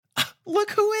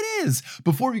look who it is.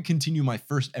 Before we continue my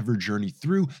first ever journey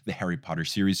through the Harry Potter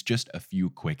series, just a few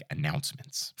quick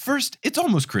announcements. First, it's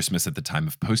almost Christmas at the time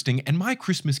of posting, and my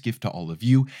Christmas gift to all of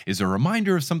you is a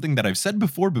reminder of something that I've said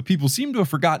before, but people seem to have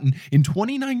forgotten. In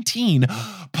 2019,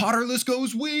 Potterless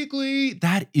goes weekly.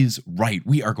 That is right.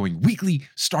 We are going weekly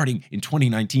starting in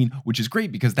 2019, which is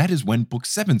great because that is when book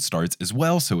 7 starts as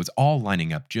well. So it's all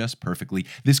lining up just perfectly.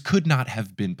 This could not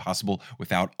have been possible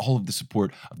without all of the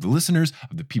support of the listeners,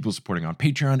 of the people supporting on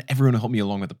Patreon, everyone who helped me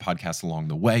along with the podcast along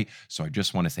the way. So I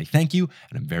just want to say thank you.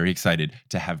 And I'm very excited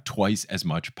to have twice as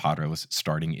much Potterless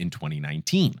starting in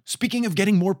 2019. Speaking of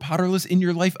getting more Potterless in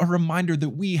your life, a reminder that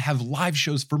we have live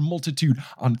shows for Multitude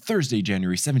on Thursday,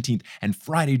 January 17th and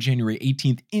Friday, January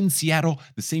 18th in Seattle,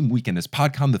 the same weekend as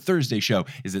PodCon. The Thursday show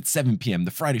is at 7 p.m.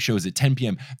 The Friday show is at 10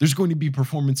 p.m. There's going to be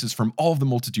performances from all of the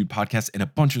Multitude podcasts and a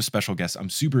bunch of special guests. I'm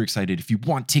super excited. If you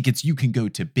want tickets, you can go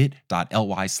to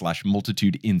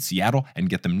bit.ly/multitude in Seattle and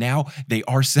get them now. They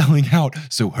are selling out,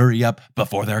 so hurry up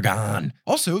before they're gone.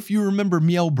 Also, if you remember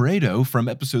Miel Bredo from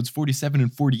episodes 47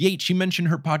 and 48, she mentioned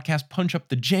her podcast Punch Up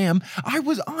the Jam. I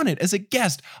was on it as a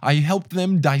guest. I helped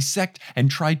them dissect and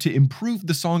try to improve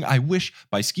the song I Wish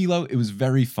by Skilo. It was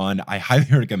very fun. I highly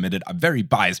recommend it. I'm very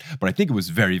biased, but I think it was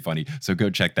very funny. So go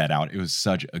check that out. It was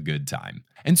such a good time.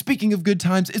 And speaking of good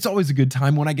times, it's always a good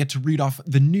time when I get to read off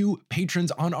the new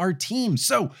patrons on our team.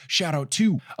 So shout out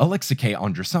to Alexa K.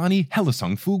 Andrasani,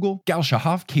 Helasong Fugel, Gal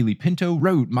Shahaf, Kaylee Pinto,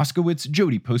 Raoult Moskowitz,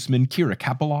 Jody Postman, Kira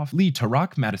Kapoloff, Lee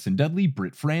Tarak, Madison Dudley,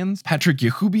 Britt Franz, Patrick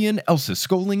Yahubian, Elsa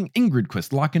Scholing, Ingrid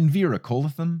Quist-Locken, Vera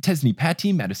Colatham, Tesney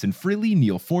Patty, Madison Frilly,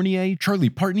 Neil Fournier, Charlie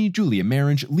Partney, Julia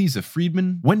Maringe, Lisa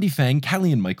Friedman, Wendy Fang,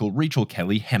 Callie and Michael, Rachel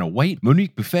Kelly, Hannah White,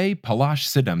 Monique Buffet, Palash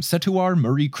Sedam Setuar,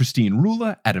 Marie Christine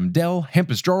Rula, Adam Dell,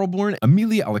 Hampus Jarlborn,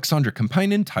 Amelia Alexandra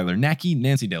Kampainen, Tyler Nacky,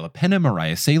 Nancy De La Pena,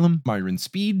 Mariah Salem, Myron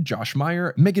Speed, Josh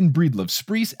Meyer, Megan Breedlove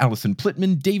Spreece, Allison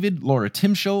Plitman, David, Laura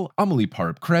Timschel, Amelie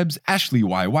Parup Krebs, Ashley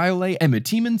Y. Wiley, Emma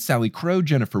Tiemann, Sally Crow,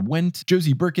 Jennifer Wendt,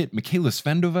 Josie Burkett, Michaela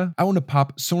Svendova, Auna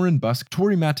Pop, Soren Busk,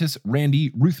 Tori Mattis,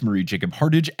 Randy, Ruth Marie Jacob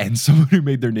Hardage, and someone who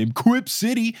made their name Quip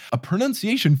City, a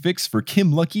pronunciation fix for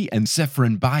Kim Lucky and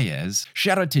Sefran Baez.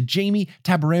 Shout out to Jamie,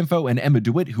 Tabaramfo, and Emma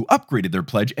DeWitt who upgraded their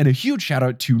pledge, and a huge shout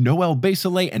out to Noel Baselet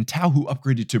and Tao who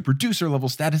upgraded to producer level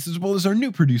status, as well as our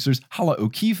new producers Hala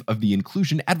O'Keefe of the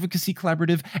Inclusion Advocacy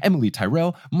Collaborative, Emily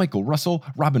Tyrell, Michael Russell,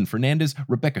 Robin Fernandez,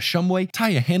 Rebecca Shumway,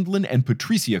 Taya Handlin, and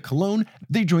Patricia Cologne.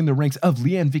 They joined the ranks of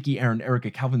Leanne, Vicky, Aaron, Erica,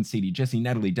 Calvin, Sadie, Jesse,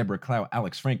 Natalie, Deborah, Clow,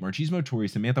 Alex, Frank, Marchismo, Tori,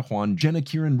 Samantha, Juan, Jenna,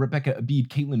 Kieran, Rebecca, Abid,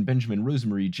 Caitlin, Benjamin,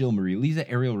 Rosemary, Jill, Marie, Lisa,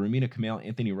 Ariel, Romina, Kamal,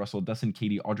 Anthony, Russell, Dustin,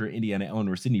 Katie, Audra, Indiana,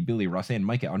 Eleanor, Sydney, Billy, Roseanne,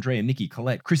 Micah, Andrea, Nikki,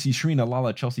 Colette, Chrissy, Shrina,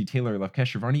 Lala, Chelsea, Taylor,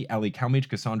 Lavkesh, Shivarni, Ali, Calmage,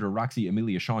 Cassandra, Roxy,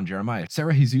 Amelia, Sean, Jeremiah,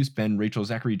 Sarah, Jesus, Ben, Rachel,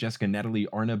 Zachary, Jessica, Natalie,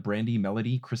 Arna, Brandy,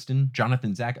 Melody, Kristen,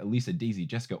 Jonathan, Zach, Elisa, Daisy,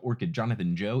 Jessica, Orchid,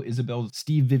 Jonathan, Joe, Isabel,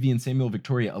 Steve, Vivian, Samuel,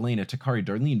 Victoria, Elena, Takari,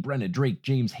 Darlene, Brenna, Drake,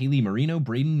 James, Haley, Marino,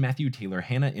 Braden, Matthew, Taylor,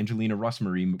 Hannah, Angelina,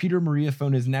 Rossmarie, Peter, Maria,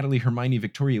 Fonas, Natalie, Hermione,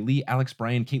 Victoria, Lee, Alex,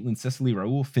 Brian, Caitlin, Cecily,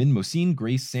 Raul, Finn, Mosine,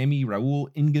 Grace, Sammy, Raul,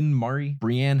 Ingen, Mari,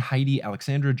 Brienne, Heidi,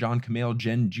 Alexandra, John, Kamal,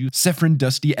 Jen, Juice, Sefrin,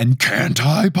 Dusty, and Can't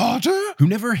I Potter, who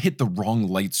never hit the wrong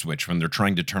light switch when they're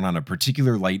trying to turn on a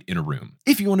particular light in a room.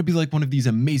 If you want to be like one of these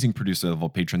amazing producer level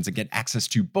patrons and get access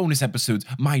to bonus episodes,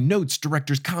 my notes,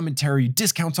 director's commentary,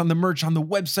 discounts on the merch on the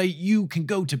website, you can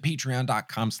go to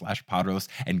patreon.com/Potterless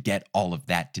and get all of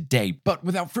that today. But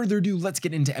without further ado, let's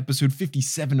get into episode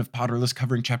 57 of Potterless,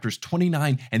 covering chapters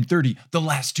 29 and 30, the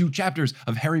last two chapters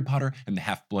of Harry Potter and the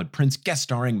Half-Blood Prince, guest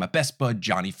starring my best bud,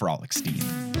 Johnny Frohlichstein.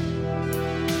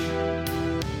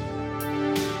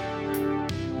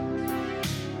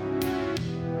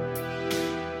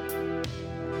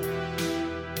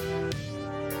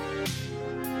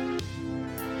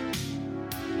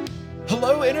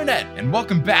 Hello, Internet, and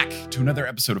welcome back to another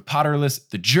episode of Potterless,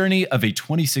 the journey of a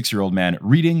 26-year-old man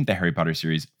reading the Harry Potter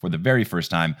series for the very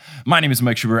first time. My name is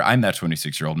Mike Schubert. I'm that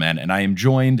 26-year-old man, and I am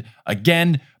joined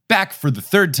again, back for the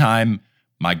third time,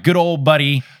 my good old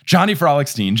buddy, Johnny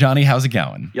Frohlichstein. Johnny, how's it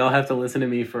going? Y'all have to listen to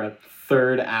me for a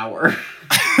third hour.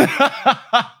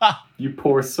 You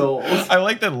poor souls. I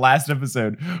like that last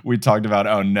episode we talked about,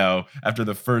 oh no, after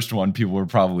the first one, people were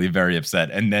probably very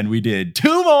upset. And then we did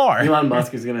two more. Elon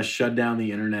Musk is going to shut down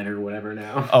the internet or whatever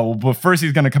now. Oh, but first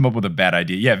he's going to come up with a bad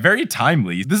idea. Yeah, very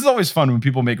timely. This is always fun when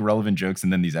people make relevant jokes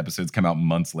and then these episodes come out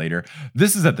months later.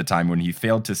 This is at the time when he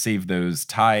failed to save those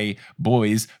Thai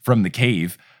boys from the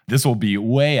cave. This will be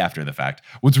way after the fact.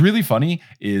 What's really funny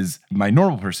is my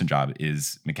normal person job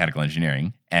is mechanical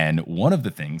engineering. And one of the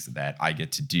things that I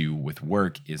get to do with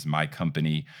work is my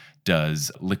company does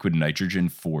liquid nitrogen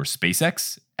for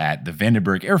SpaceX at the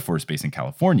Vandenberg Air Force Base in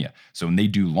California. So when they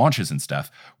do launches and stuff,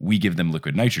 we give them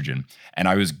liquid nitrogen. And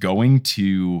I was going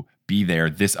to be there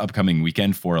this upcoming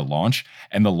weekend for a launch,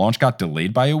 and the launch got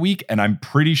delayed by a week. And I'm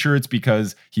pretty sure it's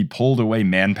because he pulled away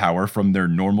manpower from their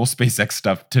normal SpaceX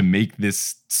stuff to make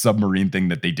this submarine thing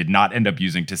that they did not end up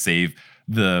using to save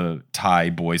the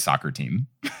Thai boys soccer team.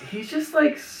 He's just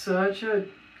like such a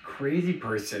crazy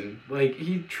person. Like,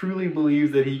 he truly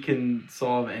believes that he can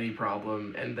solve any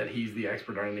problem and that he's the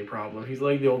expert on any problem. He's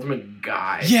like the ultimate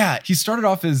guy. Yeah, he started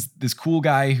off as this cool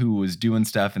guy who was doing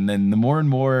stuff, and then the more and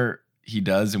more he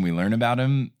does and we learn about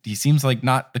him, he seems like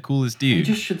not the coolest dude. He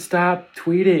just should stop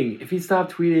tweeting. If he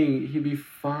stopped tweeting, he'd be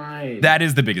fine. That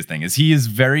is the biggest thing, is he is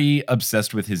very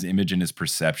obsessed with his image and his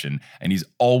perception, and he's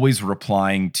always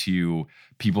replying to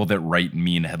people that write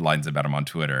mean headlines about him on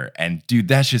Twitter. And dude,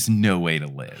 that's just no way to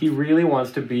live. He really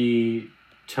wants to be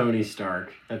Tony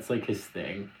Stark. That's like his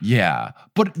thing. Yeah.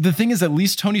 But the thing is, at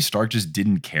least Tony Stark just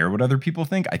didn't care what other people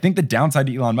think. I think the downside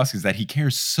to Elon Musk is that he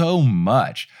cares so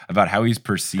much about how he's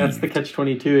perceived. That's the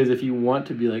catch-22, is if you want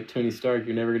to be like Tony Stark,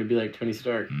 you're never going to be like Tony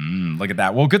Stark. Look at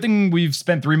that. Well, good thing we've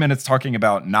spent 3 minutes talking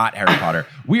about not Harry Potter.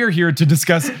 We are here to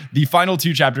discuss the final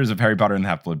 2 chapters of Harry Potter and the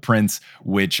Half-Blood Prince,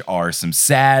 which are some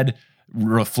sad,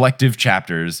 reflective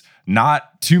chapters.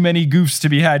 Not too many goofs to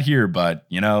be had here, but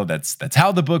you know, that's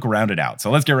how the book rounded out. So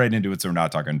let's get right into it so we're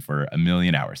not talking for a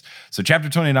million hours. So chapter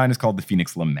 29 is called The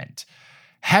Phoenix Lament.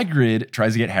 Hagrid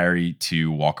tries to get Harry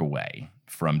to walk away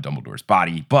from Dumbledore's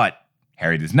body, but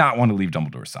Harry does not want to leave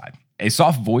Dumbledore's side. A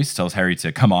soft voice tells Harry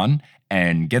to come on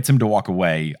and gets him to walk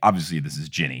away. Obviously, this is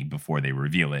Ginny before they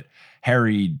reveal it.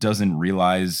 Harry doesn't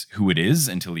realize who it is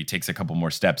until he takes a couple more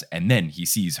steps, and then he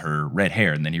sees her red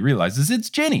hair, and then he realizes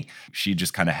it's Ginny. She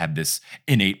just kind of had this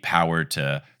innate power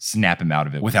to snap him out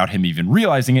of it without him even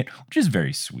realizing it, which is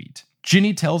very sweet.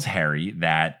 Ginny tells Harry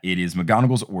that it is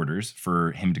McGonagall's orders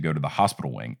for him to go to the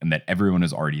hospital wing and that everyone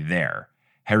is already there.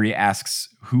 Harry asks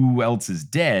who else is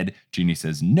dead. Ginny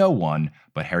says no one,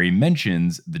 but Harry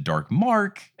mentions the dark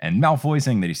mark and Malfoy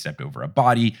saying that he stepped over a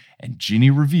body, and Ginny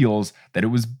reveals that it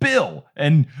was Bill.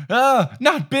 And,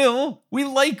 not Bill. We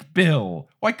like Bill.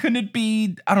 Why couldn't it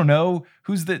be, I don't know,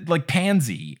 who's the, like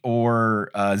Pansy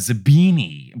or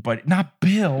Zabini, but not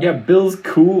Bill? Yeah, Bill's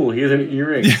cool. He has an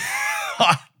earring.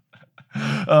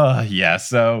 Yeah,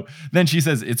 so then she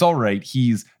says, it's all right.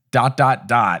 He's ...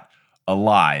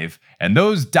 alive, and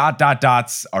those ...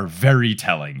 are very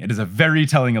telling. It is a very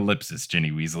telling ellipsis,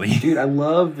 Ginny Weasley. Dude, I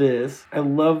love this. I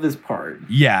love this part.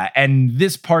 Yeah, and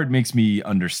this part makes me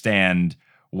understand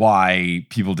why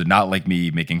people did not like me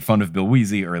making fun of Bill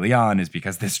Weasley early on, is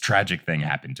because this tragic thing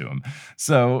happened to him.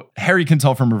 So Harry can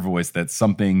tell from her voice that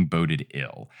something boded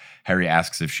ill. Harry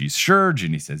asks if she's sure.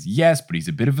 Ginny says yes, but he's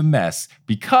a bit of a mess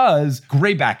because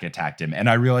Greyback attacked him. And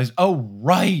I realized, oh,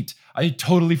 right, I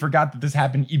totally forgot that this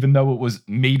happened, even though it was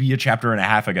maybe a chapter and a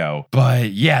half ago.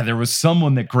 But yeah, there was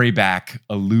someone that Greyback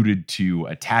alluded to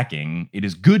attacking. It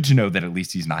is good to know that at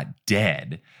least he's not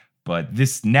dead. But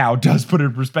this now does put it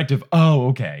in perspective. Oh,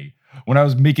 okay. When I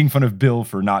was making fun of Bill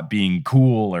for not being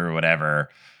cool or whatever,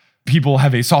 people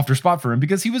have a softer spot for him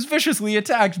because he was viciously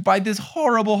attacked by this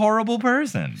horrible, horrible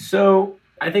person. So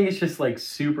I think it's just like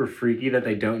super freaky that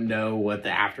they don't know what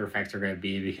the after effects are going to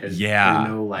be, because there's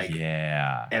no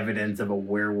evidence of a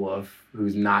werewolf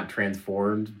who's not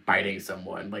transformed biting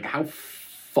someone. Like, how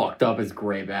fucked up is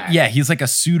Greyback? Yeah, he's like a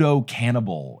pseudo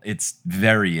cannibal. It's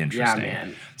very interesting. Yeah,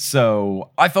 man.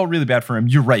 So I felt really bad for him.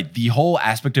 You're right. The whole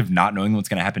aspect of not knowing what's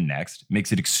going to happen next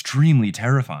makes it extremely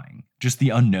terrifying. Just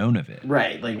the unknown of it.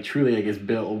 Right. Like, truly, I guess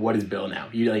Bill, what is Bill now?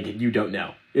 You don't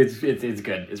know. It's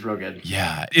good. It's real good.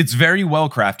 Yeah, it's very well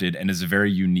crafted and is a very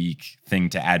unique thing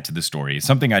to add to the story.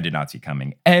 Something I did not see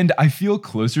coming. And I feel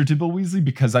closer to Bill Weasley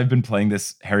because I've been playing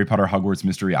this Harry Potter Hogwarts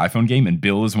Mystery iPhone game, and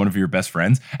Bill is one of your best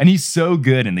friends, and he's so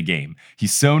good in the game.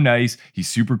 He's so nice. He's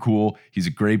super cool. He's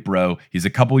a great bro. He's a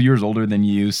couple years older than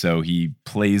you, so he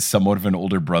plays somewhat of an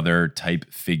older brother type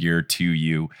figure to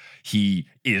you. He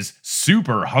is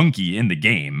super hunky in the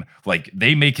game. Like,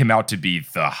 they make him out to be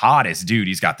the hottest dude.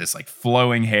 He's got this like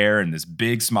flowing hair and this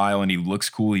big smile, and he looks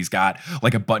cool. He's got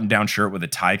like a button-down shirt with a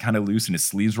tie kind of loose and his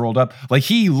sleeves rolled up. Like,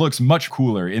 he looks much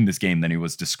cooler in this game than he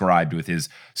was described with his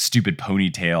stupid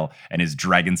ponytail and his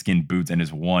dragon skin boots and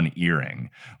his one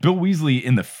earring. Bill Weasley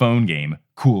in the phone game,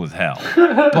 cool as hell.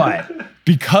 But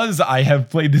because I have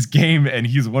played this game and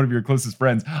he's one of your closest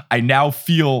friends, I now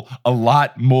feel a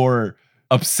lot more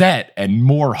upset and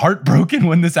more heartbroken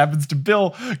when this happens to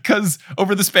Bill, because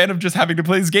over the span of just having to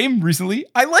play this game recently,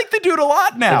 I like the dude a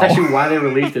lot now. That's actually why they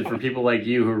released it for people like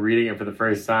you who are reading it for the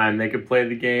first time. They could play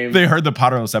the game. They heard the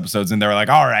Potterless episodes and they were like,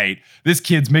 all right, this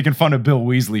kid's making fun of Bill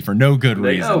Weasley for no good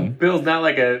reason. Oh, Bill's not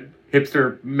like a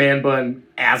hipster man bun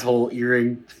asshole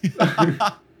earring.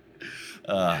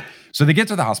 So they get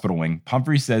to the hospital wing.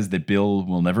 Pumphrey says that Bill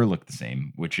will never look the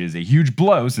same, which is a huge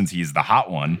blow since he's the hot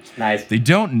one. Nice. They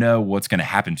don't know what's going to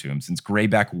happen to him since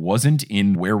Greyback wasn't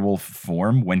in werewolf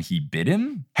form when he bit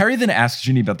him. Harry then asks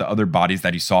Ginny about the other bodies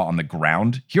that he saw on the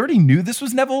ground. He already knew this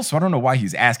was Neville, so I don't know why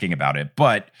he's asking about it.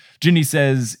 But Ginny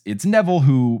says it's Neville,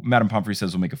 who Madame Pumphrey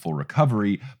says will make a full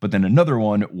recovery. But then another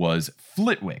one was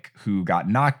Flitwick, who got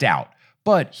knocked out.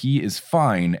 But he is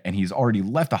fine, and he's already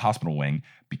left the hospital wing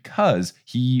because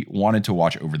he wanted to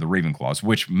watch over the Ravenclaws,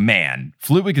 which, man,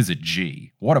 Flitwick is a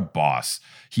G. What a boss.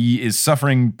 He is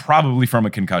suffering probably from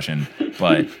a concussion,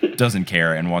 but doesn't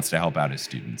care and wants to help out his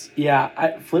students.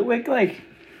 Yeah, Flitwick,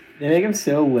 they make him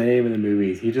so lame in the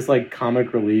movies. He's just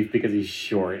comic relief because he's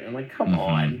short. I'm like, come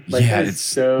on. It's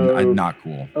so not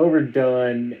cool.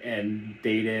 Overdone and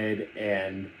dated,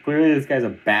 and clearly this guy's a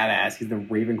badass. He's the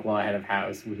Ravenclaw head of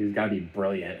house. He's got to be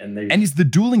brilliant. And he's the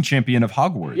dueling champion of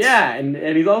Hogwarts. Yeah,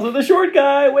 and he's also the short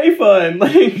guy. Way fun.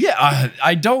 Yeah,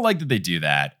 I don't like that they do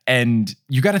that. And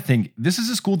you got to think, this is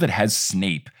a school that has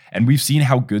Snape. And we've seen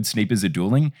how good Snape is at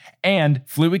dueling, and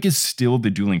Flitwick is still the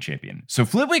dueling champion. So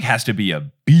Flitwick has to be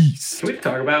a beast. Can we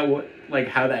talk about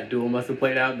how that duel must have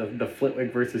played out, the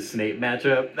Flitwick versus Snape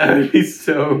matchup? That would be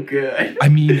so good. I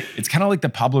mean, it's kind of like the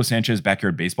Pablo Sanchez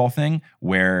backyard baseball thing,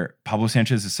 where Pablo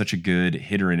Sanchez is such a good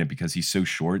hitter in it because he's so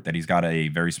short that he's got a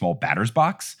very small batter's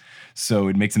box. So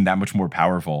it makes him that much more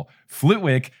powerful.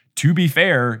 Flitwick, to be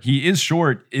fair, he is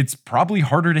short. It's probably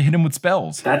harder to hit him with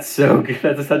spells. That's so good.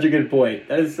 That's such a good point.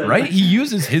 That is right? He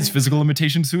uses his physical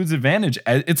limitations to his advantage.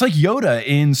 It's like Yoda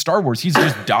in Star Wars. He's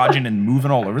just dodging and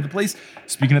moving all over the place.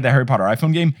 Speaking of the Harry Potter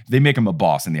iPhone game, they make him a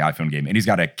boss in the iPhone game, and he's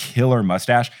got a killer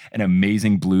mustache and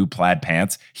amazing blue plaid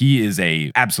pants. He is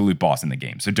a absolute boss in the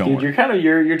game. So don't worry.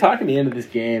 You're talking me into this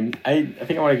game. I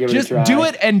think I want to give it a try. Just do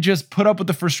it and just put up with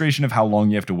the frustration of how long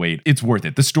you have to wait. It's worth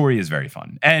it. The story is very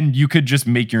fun, and you could just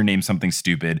make your name something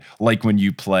stupid, like when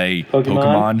you play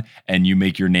Pokemon and you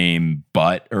make your name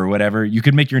Butt or whatever. You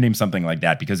could make your name something like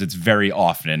that because it's very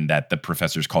often that the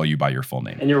professors call you by your full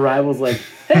name. And your rival's like,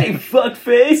 "Hey,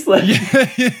 fuckface!"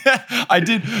 Yeah, I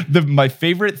did. My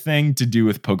favorite thing to do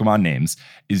with Pokemon names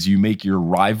is you make your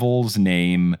rival's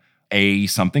name a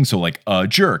something, so like a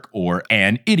jerk or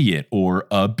an idiot or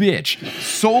a bitch,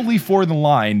 solely for the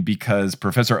line because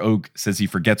Professor Oak says he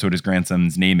forgets what his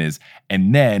grandson's name is,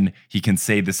 and then he can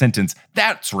say the sentence,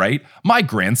 "That's right, my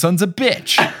grandson's a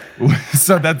bitch."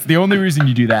 So that's the only reason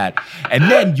you do that.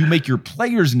 And then you make your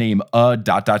player's name a ...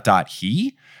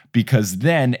 he, because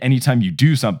then anytime you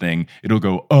do something, it'll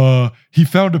go, he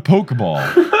found a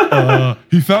Pokeball.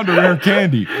 He found a rare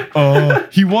candy.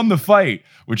 He won the fight,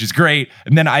 which is great.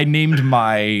 And then I named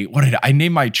my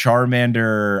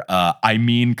Charmander,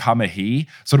 Kamahi.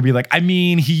 So it'll be like,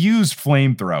 he used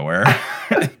flamethrower.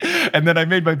 And then I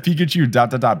made my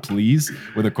Pikachu ... please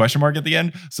with a question mark at the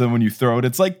end. So when you throw it,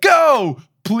 it's like, go!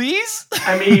 Please?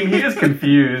 He is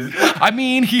confused.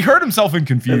 He hurt himself in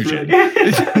confusion.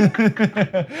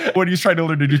 When he's trying to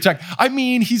learn a new tech.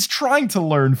 He's trying to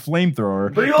learn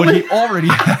flamethrower, but he already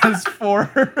has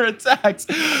 4 attacks.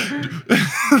 He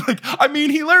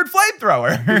learned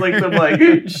flamethrower. He's like some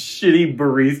shitty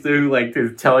barista who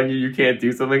is telling you can't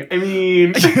do something.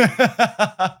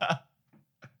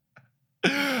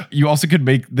 You also could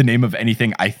make the name of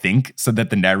anything, I think, so that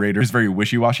the narrator is very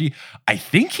wishy-washy. I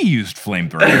think he used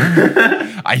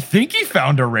flamethrower. I think he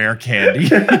found a rare candy.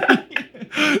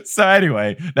 So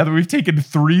anyway, now that we've taken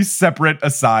 3 separate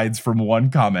asides from one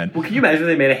comment. Well, can you imagine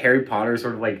they made a Harry Potter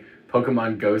sort of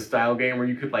Pokemon Go style game where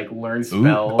you could learn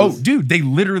spells? Oh, dude, they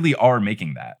literally are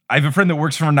making that. I have a friend that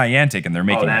works for Niantic and they're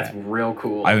making that. Oh, that's real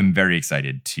cool. I am very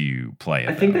excited to play it.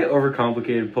 I think they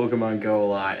overcomplicated Pokemon Go a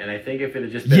lot, and I think if it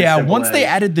had just been once they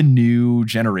added the new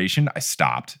generation, I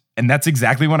stopped. And that's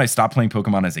exactly when I stopped playing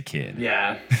Pokemon as a kid.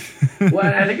 Yeah. Well,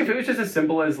 I think if it was just as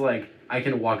simple as I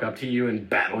can walk up to you and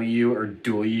battle you or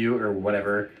duel you or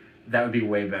whatever, that would be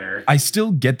way better. I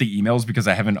still get the emails because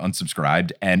I haven't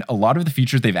unsubscribed, and a lot of the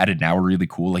features they've added now are really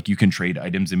cool. Like you can trade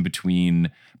items in between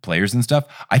players and stuff.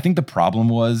 I think the problem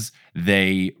was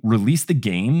they released the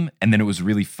game and then it was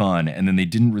really fun, and then they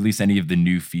didn't release any of the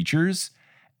new features,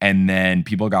 and then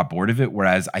people got bored of it.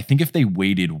 Whereas I think if they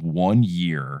waited 1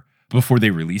 year before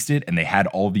they released it, and they had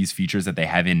all these features that they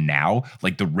have in now.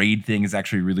 Like the raid thing is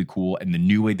actually really cool, and the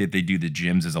new way that they do the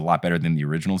gyms is a lot better than the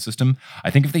original system.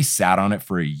 I think if they sat on it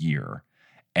for a year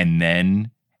and then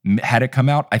had it come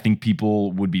out, I think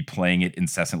people would be playing it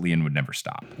incessantly and would never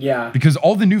stop. Yeah. Because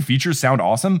all the new features sound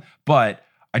awesome, but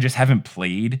I just haven't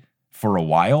played for a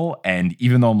while. And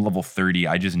even though I'm level 30,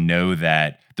 I just know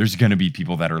that there's going to be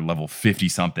people that are level 50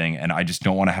 something. And I just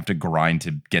don't want to have to grind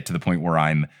to get to the point where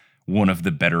I'm one of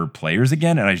the better players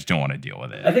again. And I just don't want to deal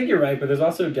with it. I think you're right, but there's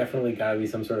also definitely got to be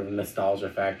some sort of nostalgia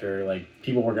factor. Like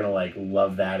people were going to like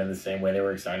love that in the same way they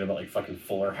were excited about like fucking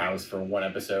Fuller House for one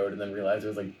episode and then realized it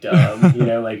was like dumb, you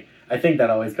know, like I think that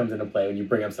always comes into play when you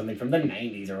bring up something from the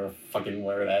 90s or fucking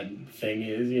where that thing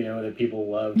is, you know, that people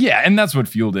love. Yeah, and that's what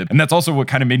fueled it. And that's also what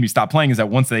kind of made me stop playing is that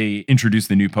once they introduced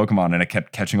the new Pokemon and I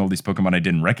kept catching all these Pokemon I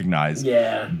didn't recognize,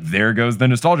 there goes the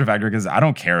nostalgia factor because I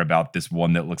don't care about this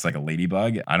one that looks like a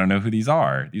ladybug. I don't know who these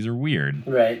are. These are weird.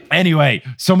 Right. Anyway,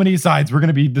 so many asides.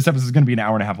 This episode is going to be an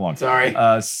hour and a half long. Sorry.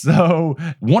 So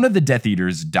one of the Death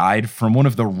Eaters died from one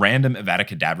of the random Avada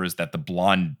Kedavras that the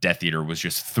blonde Death Eater was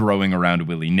just throwing around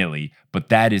willy-nilly. But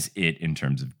that is it in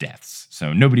terms of deaths.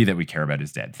 So nobody that we care about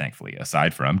is dead, thankfully,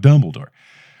 aside from Dumbledore.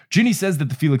 Ginny says that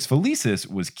the Felix Felicis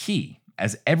was key,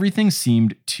 as everything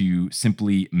seemed to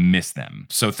simply miss them.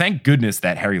 So thank goodness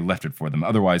that Harry left it for them.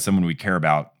 Otherwise, someone we care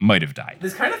about might have died.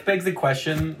 This kind of begs the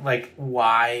question, like,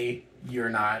 why you're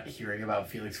not hearing about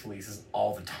Felix Felicis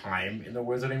all the time in the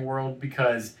wizarding world.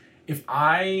 Because if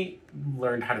I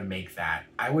learned how to make that,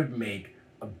 I would make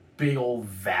a big old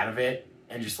vat of it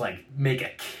and just, like, make a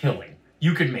killing.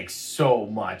 You could make so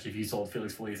much if you sold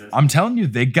Felix Felicis. I'm telling you,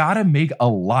 they gotta make a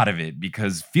lot of it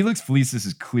because Felix Felicis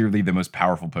is clearly the most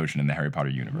powerful potion in the Harry Potter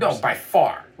universe. No, by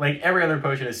far. Like, every other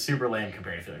potion is super lame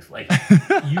compared to Felix. Like,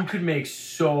 you could make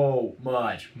so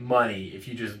much money if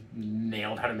you just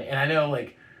nailed how to make. And I know,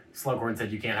 like, Slughorn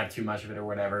said you can't have too much of it or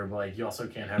whatever, but, like, you also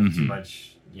can't have too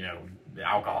much, you know,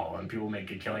 alcohol, and people make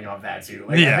a killing off that, too.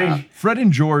 Like, yeah. I think Fred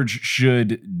and George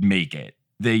should make it.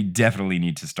 They definitely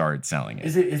need to start selling it.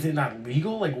 Is it not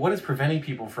legal? Like, what is preventing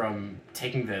people from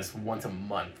taking this once a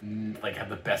month, like, have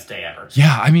the best day ever?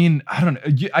 Yeah, I mean, I don't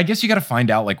know. I guess you got to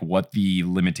find out, like, what the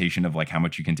limitation of, like, how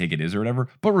much you can take it is or whatever.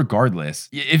 But regardless,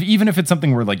 even if it's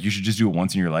something where, like, you should just do it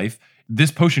once in your life, this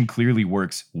potion clearly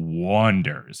works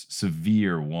wonders.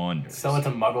 Severe wonders. Sell it to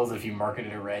muggles if you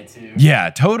marketed it right, too. Yeah,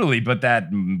 totally. But that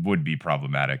would be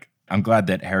problematic. I'm glad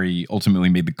that Harry ultimately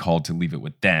made the call to leave it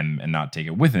with them and not take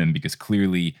it with him because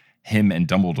clearly him and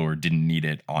Dumbledore didn't need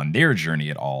it on their journey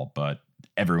at all, but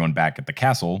everyone back at the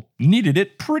castle needed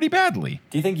it pretty badly.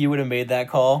 Do you think you would have made that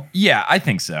call? Yeah, I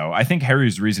think so. I think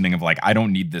Harry's reasoning of like, I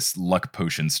don't need this luck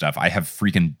potion stuff. I have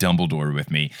freaking Dumbledore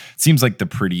with me. Seems like the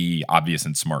pretty obvious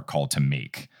and smart call to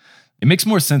make. It makes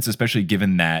more sense, especially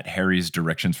given that Harry's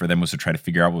directions for them was to try to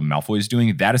figure out what Malfoy's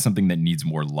doing. That is something that needs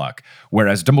more luck.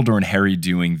 Whereas Dumbledore and Harry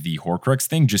doing the Horcrux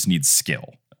thing just needs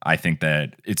skill. I think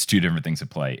that it's two different things at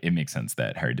play. It makes sense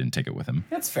that Harry didn't take it with him.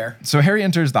 That's fair. So Harry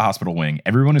enters the hospital wing.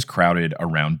 Everyone is crowded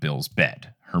around Bill's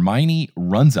bed. Hermione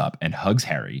runs up and hugs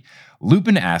Harry.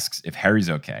 Lupin asks if Harry's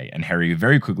okay, and Harry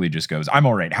very quickly just goes, I'm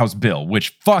all right. How's Bill? Which,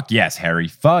 fuck yes, Harry.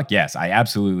 Fuck yes. I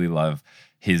absolutely love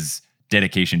his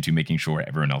dedication to making sure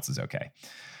everyone else is okay.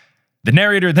 The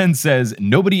narrator then says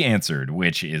nobody answered,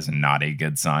 which is not a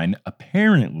good sign.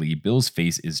 Apparently, Bill's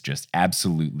face is just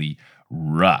absolutely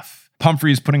rough.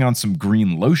 Pomfrey is putting on some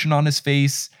green lotion on his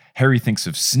face. Harry thinks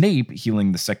of Snape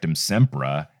healing the Sectum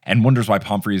Sempra and wonders why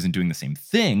Pomfrey isn't doing the same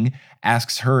thing,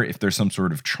 asks her if there's some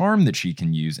sort of charm that she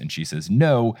can use, and she says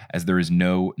no, as there is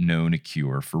no known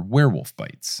cure for werewolf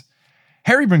bites.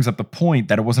 Harry brings up the point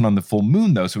that it wasn't on the full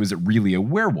moon, though, so is it really a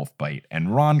werewolf bite?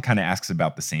 And Ron kind of asks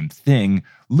about the same thing.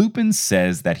 Lupin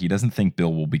says that he doesn't think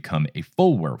Bill will become a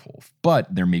full werewolf, but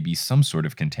there may be some sort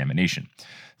of contamination.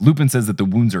 Lupin says that the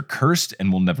wounds are cursed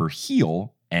and will never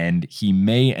heal, and he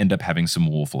may end up having some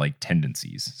wolf-like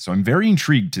tendencies. So I'm very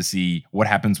intrigued to see what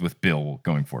happens with Bill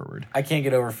going forward. I can't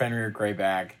get over Fenrir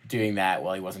Greyback doing that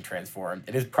while he wasn't transformed.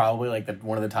 It is probably like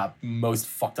one of the top most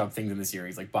fucked up things in the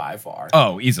series, like by far.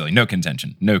 Oh, easily. No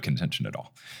contention. No contention at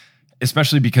all.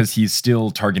 Especially because he's still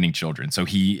targeting children. So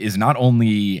he is not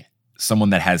only someone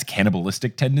that has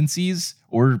cannibalistic tendencies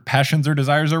or passions or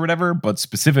desires or whatever, but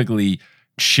specifically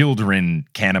children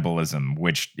cannibalism,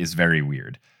 which is very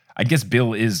weird. I guess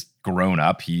Bill is grown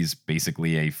up. He's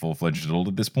basically a full-fledged adult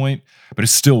at this point, but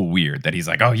it's still weird that he's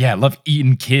like, oh yeah, I love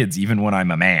eating kids even when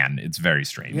I'm a man. It's very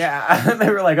strange. Yeah, they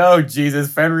were like, oh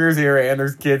Jesus, Fenrir's here and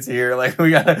there's kids here. Like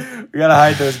we gotta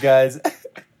hide those guys.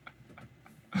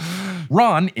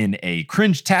 Ron, in a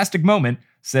cringe-tastic moment,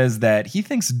 says that he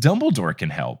thinks Dumbledore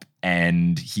can help,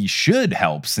 and he should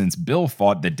help since Bill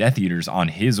fought the Death Eaters on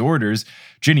his orders.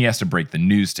 Ginny has to break the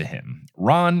news to him.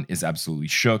 Ron is absolutely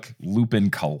shook. Lupin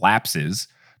collapses.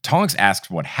 Tonks asks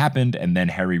what happened, and then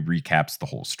Harry recaps the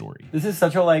whole story. This is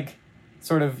such a,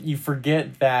 sort of, you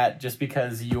forget that just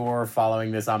because you're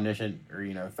following this omniscient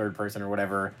or, third person or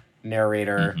whatever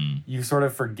narrator, you sort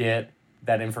of forget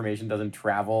that information doesn't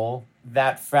travel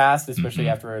that fast, especially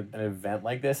after an event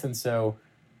like this. And so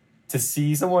to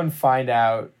see someone find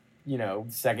out,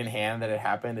 secondhand that it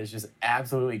happened is just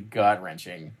absolutely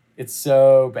gut-wrenching. It's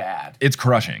so bad. It's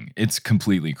crushing. It's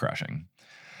completely crushing.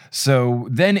 So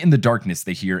then in the darkness,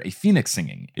 they hear a phoenix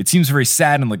singing. It seems very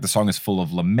sad and like the song is full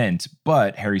of lament,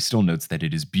 but Harry still notes that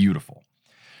it is beautiful.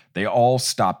 They all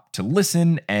stop to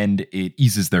listen, and it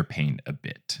eases their pain a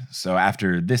bit. So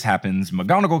after this happens,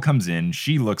 McGonagall comes in.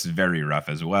 She looks very rough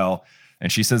as well,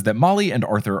 and she says that Molly and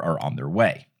Arthur are on their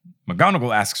way.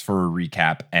 McGonagall asks for a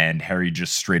recap, and Harry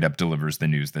just straight up delivers the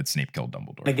news that Snape killed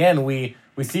Dumbledore. Again, we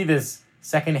see this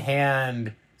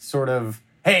secondhand sort of,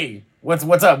 hey, what's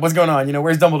up? What's going on?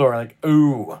 Where's Dumbledore? Like,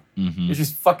 ooh, it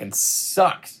just fucking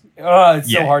sucks. Oh,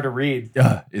 it's so hard to read.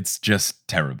 It's just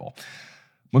terrible.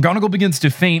 McGonagall begins to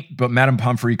faint, but Madame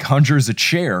Pomfrey conjures a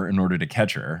chair in order to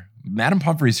catch her. Madame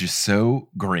Pomfrey is just so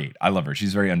great. I love her.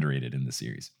 She's very underrated in the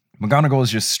series. McGonagall is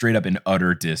just straight up in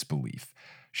utter disbelief.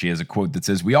 She has a quote that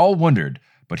says, "We all wondered,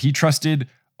 but he trusted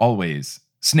always."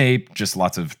 Snape, just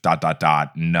lots of ...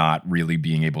 not really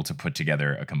being able to put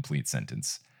together a complete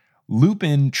sentence.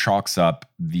 Lupin chalks up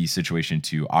the situation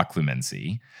to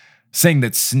occlumency, saying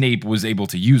that Snape was able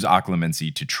to use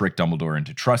occlumency to trick Dumbledore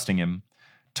into trusting him.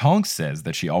 Tonks says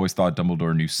that she always thought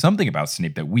Dumbledore knew something about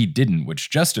Snape that we didn't, which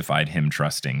justified him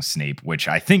trusting Snape, which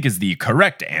I think is the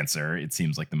correct answer. It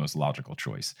seems like the most logical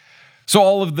choice. So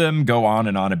all of them go on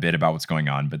and on a bit about what's going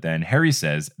on, but then Harry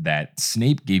says that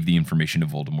Snape gave the information to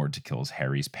Voldemort to kill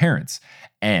Harry's parents.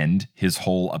 And his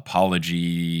whole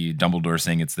apology, Dumbledore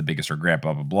saying it's the biggest regret,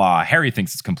 blah, blah, blah, Harry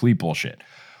thinks it's complete bullshit.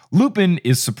 Lupin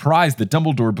is surprised that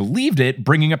Dumbledore believed it,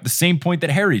 bringing up the same point that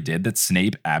Harry did, that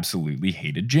Snape absolutely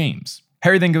hated James.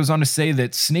 Harry then goes on to say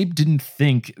that Snape didn't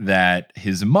think that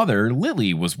his mother,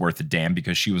 Lily, was worth a damn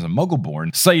because she was a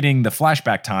Muggle-born, citing the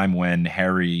flashback time when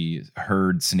Harry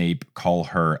heard Snape call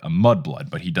her a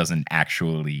mudblood, but he doesn't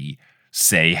actually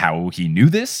say how he knew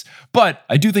this. But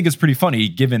I do think it's pretty funny,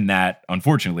 given that,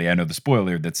 unfortunately, I know the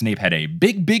spoiler, that Snape had a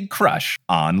big, big crush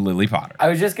on Lily Potter. I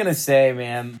was just going to say,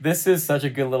 man, this is such a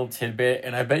good little tidbit,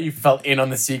 and I bet you felt in on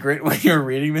the secret when you were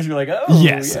reading this. You're like, oh,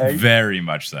 yes, very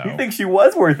much so. You think she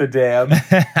was worth a damn.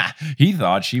 He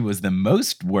thought she was the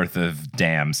most worth of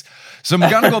damns. So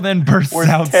McGonagall then bursts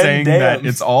out saying that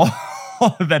it's all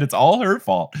her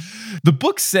fault. The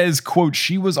book says, quote,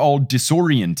 she was all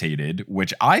disorientated,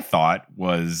 which I thought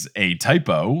was a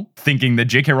typo, thinking that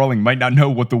J.K. Rowling might not know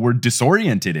what the word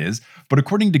disoriented is. But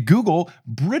according to Google,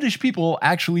 British people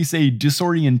actually say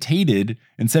disorientated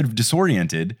instead of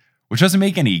disoriented, which doesn't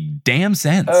make any damn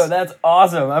sense. Oh, that's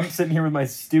awesome. I'm sitting here with my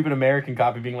stupid American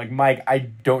copy being like, Mike, I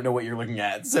don't know what you're looking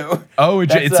at. So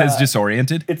it says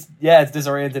disoriented? It's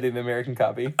disoriented in the American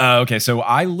copy. Okay, so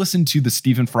I listened to the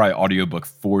Stephen Fry audiobook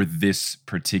for this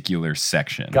particular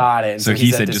section. Got it. So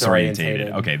he said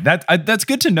disorientated. Okay, that's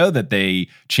good to know that they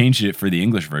changed it for the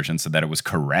English version so that it was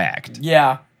correct.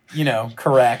 Yeah,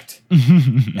 correct.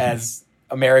 As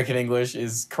American English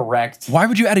is correct. Why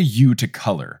would you add a U to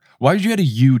color? Why would you add a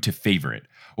U to favorite?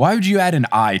 Why would you add an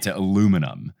I to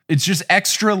aluminum? It's just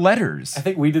extra letters. I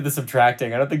think we did the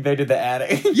subtracting. I don't think they did the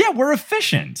adding. Yeah, we're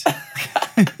efficient.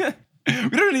 We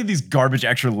don't need these garbage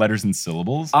extra letters and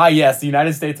syllables. Yes, the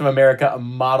United States of America, a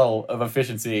model of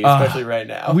efficiency, especially right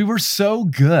now. We were so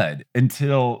good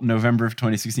until November of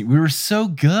 2016. We were so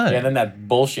good. Yeah, and then that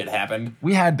bullshit happened.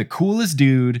 We had the coolest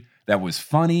dude that was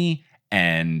funny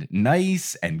and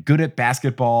nice and good at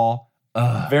basketball.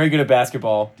 Very good at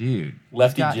basketball. Dude.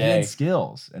 Lefty J. He had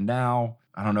skills. And now,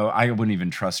 I don't know, I wouldn't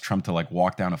even trust Trump to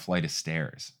walk down a flight of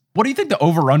stairs. What do you think the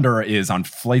over-under is on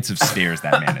flights of stairs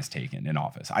that man has taken in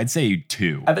office? I'd say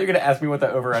 2. I thought you were going to ask me what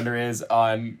the over-under is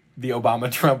on the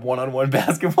Obama-Trump one-on-one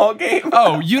basketball game.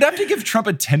 Oh, you'd have to give Trump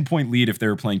a 10-point lead if they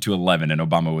were playing to 11 and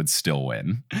Obama would still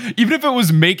win. Even if it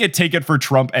was make it, take it for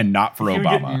Trump and not for Obama. He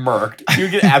would get murked. He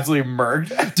would get absolutely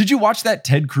murked. Did you watch that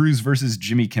Ted Cruz versus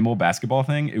Jimmy Kimmel basketball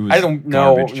thing? It was I don't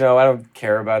know. No, I don't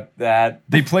care about that.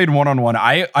 They played one-on-one.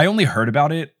 I only heard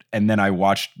about it. And then I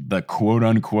watched the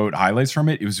quote-unquote highlights from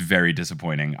it. It was very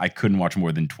disappointing. I couldn't watch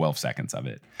more than 12 seconds of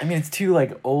it. I mean, it's two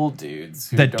old dudes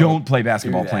who that don't play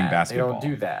basketball playing basketball. They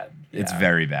don't do that. Yeah. It's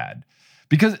very bad.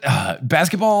 Because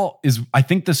basketball is, I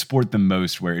think, the sport the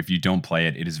most where if you don't play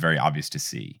it, it is very obvious to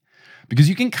see. because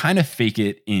you can kind of fake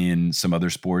it in some other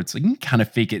sports. Like you can kind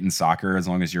of fake it in soccer as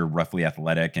long as you're roughly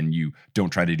athletic and you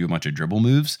don't try to do a bunch of dribble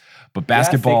moves. But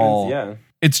basketball,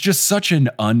 it's just such an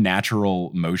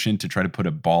unnatural motion to try to put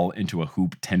a ball into a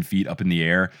hoop 10 feet up in the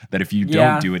air that if you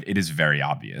don't do it, it is very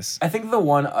obvious. I think the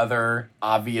one other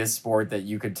obvious sport that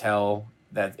you could tell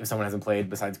that if someone hasn't played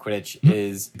besides Quidditch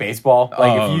is baseball.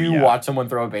 Like if you watch someone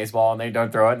throw a baseball and they don't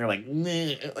throw it and they're like,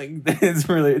 it's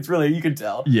really, you can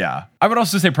tell. Yeah. I would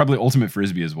also say probably ultimate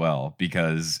frisbee as well,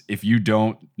 because if you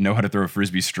don't know how to throw a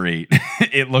frisbee straight,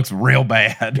 it looks real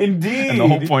bad. Indeed. And the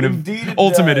whole point of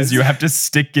ultimate is you have to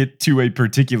stick it to a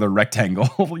particular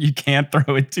rectangle. You can't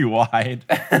throw it too wide.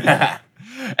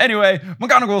 Anyway,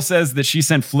 McGonagall says that she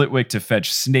sent Flitwick to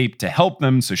fetch Snape to help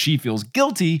them, so she feels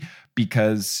guilty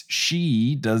because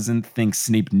she doesn't think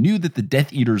Snape knew that the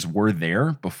Death Eaters were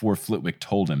there before Flitwick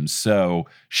told him. So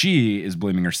she is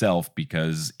blaming herself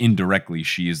because indirectly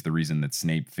she is the reason that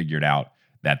Snape figured out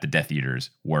that the Death Eaters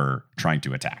were trying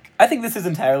to attack. I think this is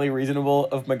entirely reasonable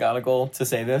of McGonagall to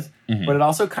say this, but it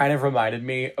also kind of reminded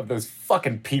me of those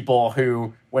fucking people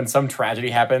who, when some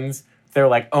tragedy happens, they're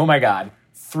like, oh my God,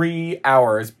 3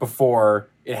 hours before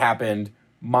it happened,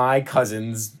 my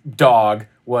cousin's dog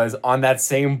was on that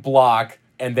same block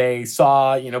and they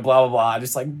saw, blah, blah, blah.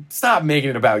 Just like, stop making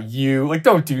it about you. Like,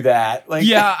 don't do that. Like,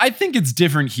 yeah, I think it's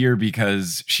different here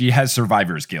because she has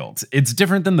survivor's guilt. It's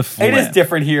different than the flip. It is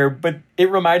different here, but it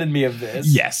reminded me of this.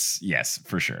 Yes,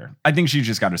 for sure. I think she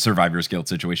just got a survivor's guilt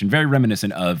situation, very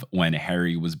reminiscent of when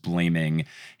Harry was blaming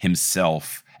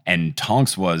himself and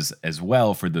Tonks was as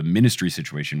well for the ministry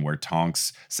situation where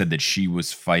Tonks said that she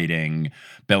was fighting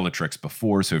Bellatrix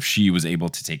before. So if she was able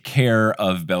to take care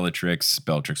of Bellatrix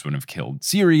wouldn't have killed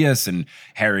Sirius, and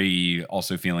Harry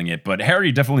also feeling it. But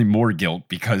Harry definitely more guilt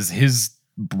because his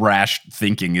brash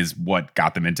thinking is what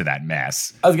got them into that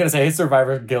mess. I was going to say his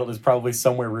survivor guilt is probably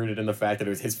somewhere rooted in the fact that it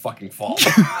was his fucking fault.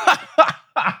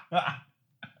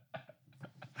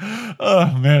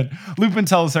 Oh, man. Lupin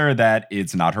tells her that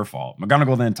it's not her fault.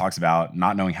 McGonagall then talks about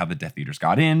not knowing how the Death Eaters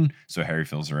got in, so Harry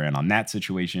fills her in on that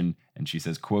situation, and she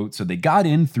says, quote, so they got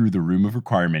in through the room of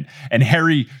requirement, and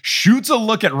Harry shoots a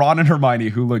look at Ron and Hermione,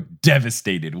 who look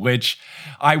devastated, which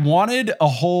I wanted a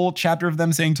whole chapter of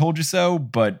them saying told you so,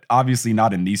 but obviously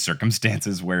not in these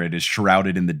circumstances where it is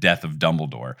shrouded in the death of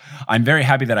Dumbledore. I'm very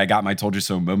happy that I got my told you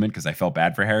so moment because I felt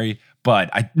bad for Harry,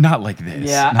 but not like this.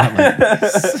 Yeah. Not like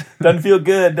this. Doesn't feel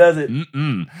good, does it?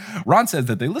 Ron says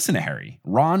that they listen to Harry.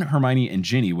 Ron, Hermione, and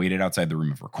Ginny waited outside the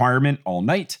room of requirement all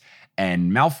night,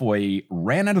 and Malfoy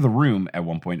ran out of the room at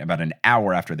one point about an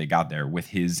hour after they got there with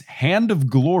his Hand of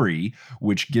Glory,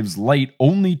 which gives light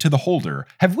only to the holder.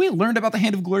 Have we learned about the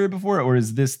Hand of Glory before, or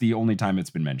is this the only time it's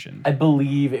been mentioned? I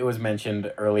believe it was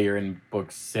mentioned earlier in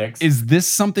book 6. Is this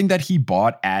something that he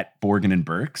bought at Borgin and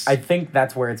Burke's? I think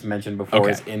that's where it's mentioned before,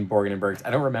 is in Borgin and Burke's.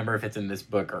 I don't remember if it's in this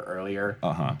book or earlier,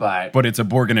 but it's a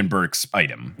Borgin and Burke's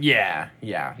item. Yeah.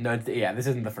 No, this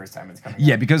isn't the first time it's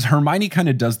coming up. Because Hermione kind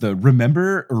of does the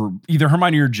remember, or either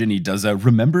Hermione or Ginny does a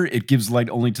remember it gives light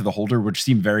only to the holder, which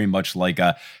seemed very much like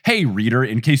a, hey, reader,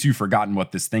 in case you've forgotten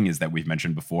what this thing is that we've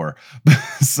mentioned before.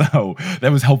 So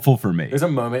that was helpful for me. There's a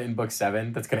moment in book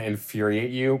 7 that's going to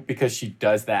infuriate you because she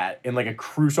does that in like a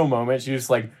crucial moment. She just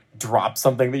like drops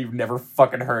something that you've never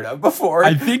fucking heard of before.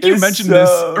 I think you mentioned this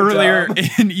earlier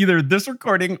in either this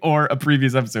recording or a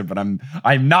previous episode, but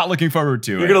I'm not looking forward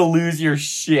to it. You're going to lose your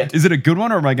shit. Is it a good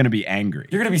one or am I going to be angry?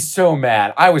 You're going to be so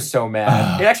mad. I was so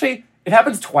mad. It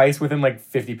happens twice within like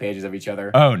 50 pages of each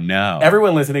other. Oh, no.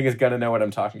 Everyone listening is going to know what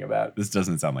I'm talking about. This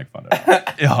doesn't sound like fun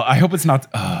at all. I hope it's not.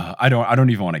 I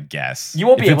don't even want to guess. You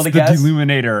won't be able to guess. If it's the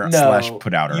Deluminator /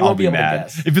 put outer, I'll be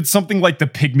mad. If it's something like the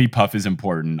Pygmy Puff is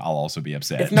important, I'll also be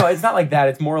upset. It's not like that.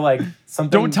 It's more like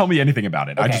something. Don't tell me anything about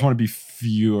it. Okay. I just want to be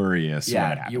furious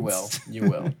when it happens. You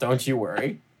will. Don't you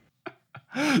worry.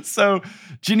 So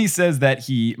Ginny says that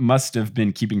he must have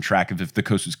been keeping track of if the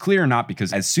coast was clear or not,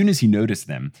 because as soon as he noticed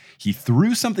them, he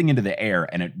threw something into the air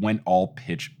and it went all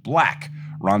pitch black.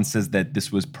 Ron says that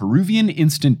this was Peruvian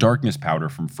instant darkness powder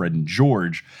from Fred and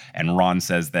George, and Ron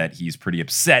says that he's pretty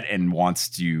upset and wants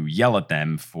to yell at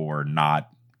them for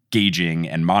not gauging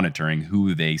and monitoring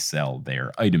who they sell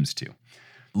their items to.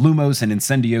 Lumos and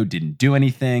Incendio didn't do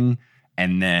anything.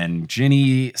 And then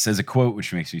Ginny says a quote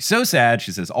which makes me so sad.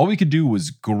 She says, all we could do was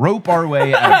grope our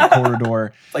way out of the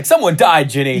corridor. Like, someone died,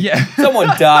 Ginny. Yeah. Someone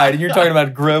died, and you're talking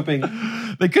about groping.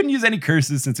 They couldn't use any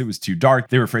curses since it was too dark.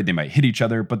 They were afraid they might hit each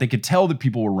other, but they could tell that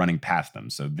people were running past them.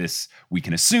 So this, we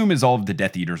can assume, is all of the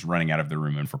Death Eaters running out of the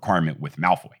room of requirement with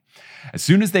Malfoy. As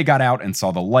soon as they got out and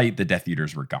saw the light, the Death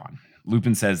Eaters were gone.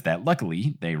 Lupin says that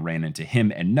luckily, they ran into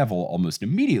him and Neville almost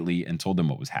immediately and told them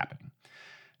what was happening.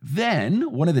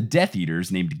 Then one of the Death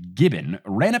Eaters named Gibbon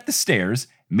ran up the stairs,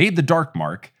 made the dark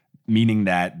mark, meaning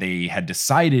that they had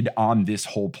decided on this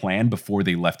whole plan before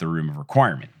they left the room of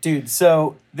requirement. Dude,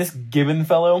 so this Gibbon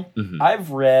fellow,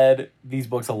 I've read these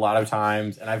books a lot of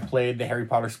times, and I've played the Harry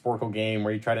Potter Sporkle game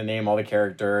where you try to name all the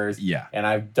characters. Yeah. And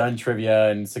I've done trivia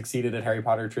and succeeded at Harry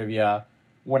Potter trivia.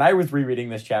 When I was rereading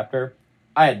this chapter,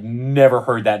 I had never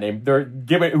heard that name.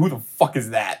 Gibbon, who the fuck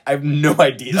is that? I have no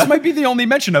idea. This might be the only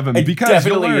mention of him because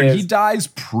you'll learn he dies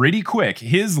pretty quick.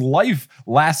 His life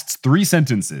lasts 3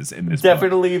 sentences in this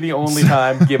Definitely book. The only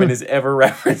time Gibbon is ever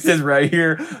referenced is right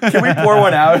here. Can we pour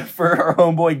one out for our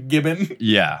homeboy Gibbon?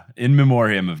 Yeah, in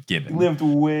memoriam of Gibbon. Lived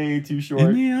way too short.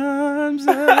 In the arms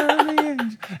of the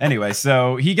angel. Anyway,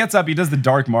 so he gets up, he does the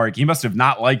dark mark. He must have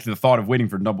not liked the thought of waiting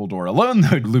for Dumbledore alone,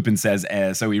 though, Lupin says.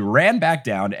 So he ran back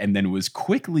down and then was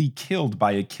quickly killed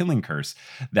by a killing curse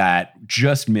that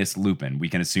just missed Lupin. We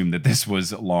can assume that this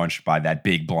was launched by that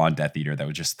big blonde Death Eater that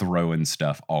was just throwing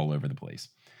stuff all over the place.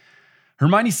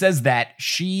 Hermione says that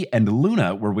she and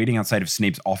Luna were waiting outside of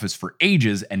Snape's office for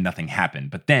ages and nothing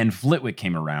happened. But then Flitwick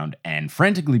came around and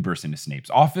frantically burst into Snape's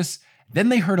office. Then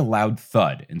they heard a loud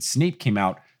thud, and Snape came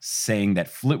out saying that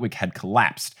Flitwick had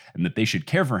collapsed and that they should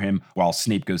care for him while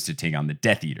Snape goes to take on the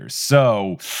Death Eaters.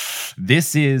 So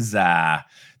this is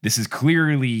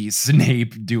clearly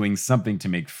Snape doing something to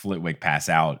make Flitwick pass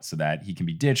out so that he can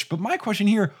be ditched. But my question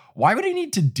here, why would he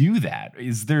need to do that?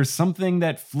 Is there something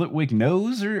that Flitwick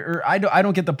knows? Or I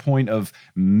don't get the point of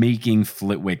making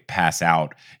Flitwick pass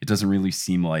out. It doesn't really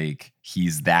seem like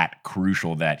he's that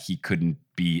crucial that he couldn't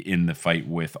be in the fight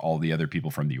with all the other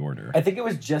people from the Order. I think it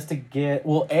was just to get,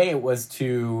 well, A, it was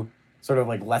to sort of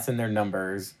like lessen their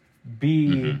numbers.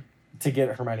 B, to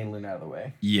get Hermione and Luna out of the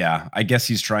way. Yeah, I guess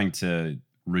he's trying to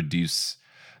reduce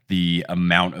the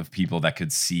amount of people that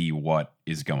could see what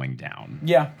is going down.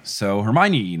 Yeah. So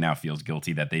Hermione now feels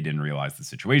guilty that they didn't realize the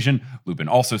situation. Lupin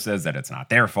also says that it's not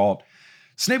their fault.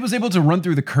 Snape was able to run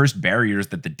through the cursed barriers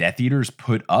that the Death Eaters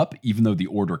put up, even though the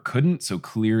Order couldn't, so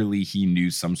clearly he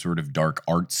knew some sort of dark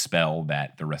art spell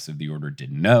that the rest of the Order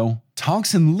didn't know.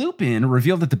 Tonks and Lupin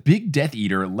revealed that the big Death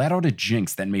Eater let out a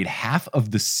jinx that made half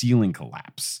of the ceiling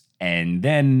collapse. And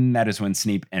then that is when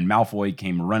Snape and Malfoy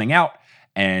came running out,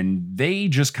 and they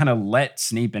just kind of let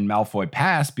Snape and Malfoy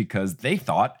pass because they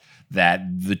thought that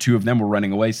the two of them were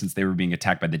running away since they were being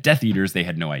attacked by the Death Eaters. They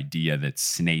had no idea that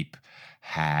Snape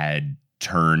had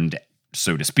turned,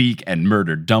 so to speak, and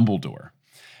murdered Dumbledore.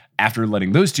 After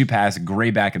letting those two pass,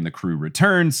 Greyback and the crew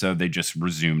returned, so they just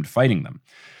resumed fighting them.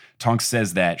 Tonks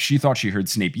says that she thought she heard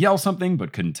Snape yell something,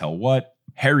 but couldn't tell what.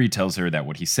 Harry tells her that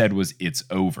what he said was, "It's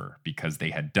over," because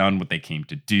they had done what they came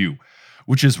to do,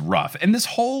 which is rough. And this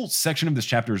whole section of this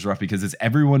chapter is rough because it's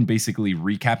everyone basically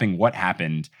recapping what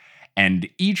happened, and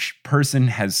each person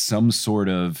has some sort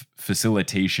of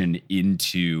facilitation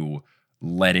into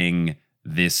letting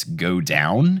this go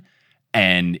down.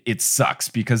 And it sucks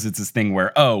because it's this thing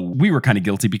where, oh, we were kind of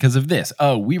guilty because of this.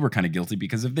 Oh, we were kind of guilty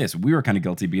because of this. We were kind of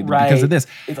guilty because of this.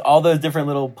 It's all those different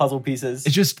little puzzle pieces.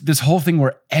 It's just this whole thing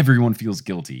where everyone feels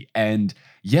guilty. And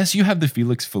yes, you have the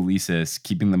Felix Felicis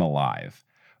keeping them alive,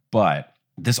 but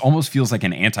this almost feels like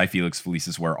an anti-Felix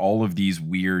Felicis where all of these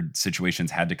weird situations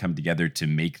had to come together to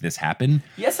make this happen.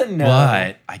 Yes and no.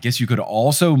 But I guess you could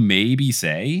also maybe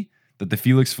say that the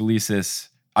Felix Felicis,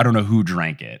 I don't know who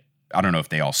drank it. I don't know if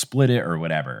they all split it or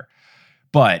whatever.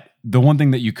 But the one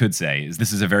thing that you could say is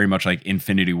this is a very much like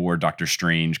Infinity War, Doctor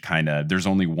Strange kind of, there's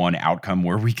only one outcome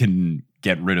where we can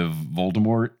get rid of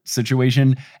Voldemort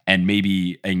situation. And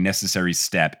maybe a necessary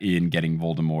step in getting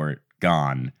Voldemort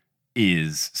gone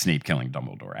is Snape killing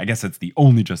Dumbledore. I guess that's the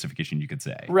only justification you could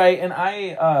say. Right. And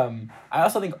I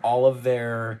also think all of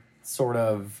their sort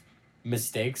of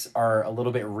mistakes are a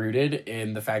little bit rooted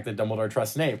in the fact that Dumbledore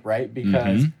trusts Snape, right?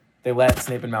 Because they let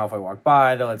Snape and Malfoy walk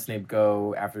by. They let Snape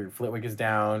go after Flitwick is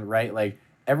down, right? Like,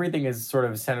 everything is sort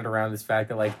of centered around this fact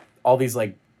that, like, all these,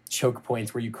 like, choke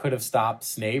points where you could have stopped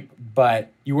Snape,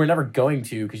 but you were never going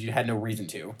to because you had no reason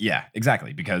to. Yeah,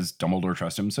 exactly, because Dumbledore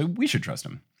trusts him, so we should trust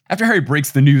him. After Harry breaks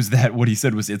the news that what he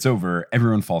said was "it's over,"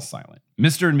 everyone falls silent.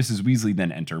 Mr. and Mrs. Weasley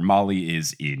then enter. Molly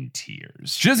is in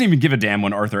tears. She doesn't even give a damn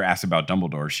when Arthur asks about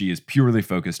Dumbledore. She is purely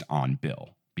focused on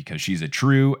Bill because she's a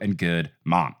true and good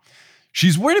mom.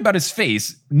 She's worried about his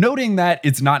face, noting that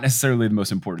it's not necessarily the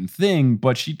most important thing,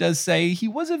 but she does say he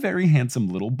was a very handsome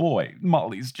little boy.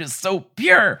 Molly's just so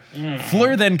pure.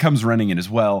 Fleur then comes running in as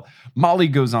well. Molly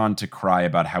goes on to cry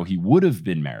about how he would have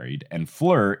been married, and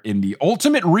Fleur, in the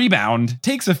ultimate rebound,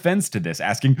 takes offense to this,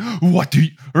 asking, "What do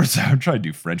you," or I'm trying to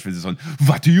do French for this one.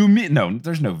 "What do you mean?" No,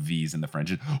 there's no V's in the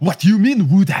French. "What do you mean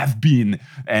would have been?"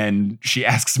 And she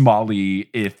asks Molly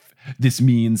if This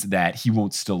means that he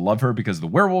won't still love her because of the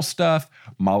werewolf stuff.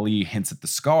 Molly hints at the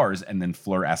scars, and then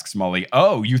Fleur asks Molly,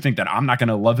 oh, you think that I'm not going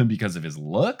to love him because of his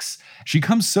looks? She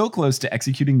comes so close to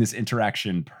executing this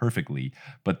interaction perfectly,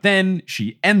 but then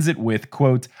she ends it with,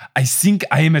 quote, I think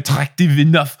I am attractive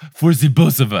enough for the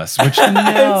both of us, which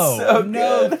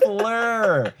no,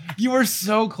 Fleur, you were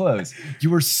so close. You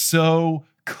were so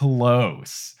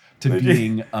close to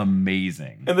being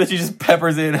amazing. And then she just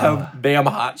peppers in how damn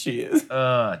hot she is.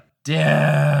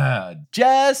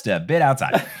 Just a bit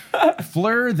outside.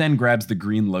 Fleur then grabs the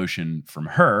green lotion from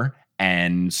her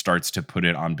and starts to put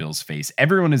it on Bill's face.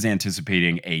 Everyone is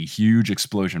anticipating a huge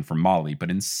explosion from Molly, but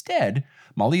instead,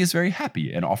 Molly is very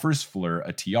happy and offers Fleur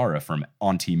a tiara from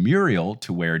Auntie Muriel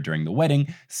to wear during the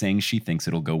wedding, saying she thinks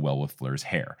it'll go well with Fleur's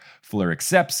hair. Fleur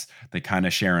accepts, they kind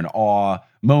of share an awe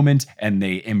moment, and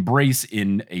they embrace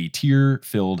in a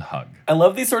tear-filled hug. I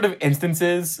love these sort of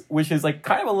instances, which is like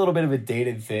kind of a little bit of a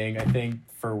dated thing, I think,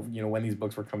 for, when these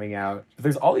books were coming out. But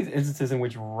there's all these instances in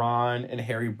which Ron and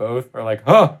Harry both are like,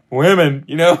 women,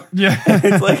 Yeah.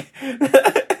 It's like,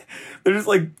 they're just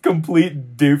like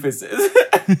complete doofuses.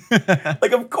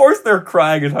 Like, of course they're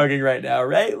crying and hugging right now,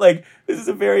 right? Like, this is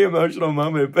a very emotional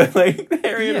moment, but like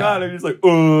Harry and Ron are just like,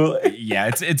 oh. Yeah,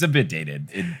 it's a bit dated.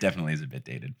 It definitely is a bit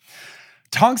dated.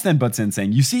 Tonks then butts in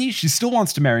saying, you see, she still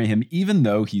wants to marry him even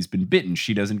though he's been bitten.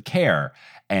 She doesn't care.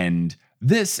 And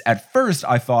this, at first,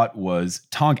 I thought was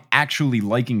Tonk actually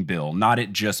liking Bill, not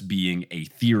it just being a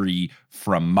theory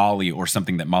from Molly or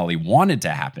something that Molly wanted to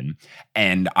happen.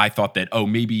 And I thought that,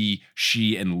 maybe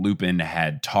she and Lupin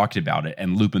had talked about it,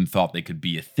 and Lupin thought they could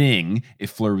be a thing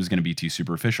if Fleur was going to be too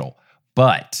superficial.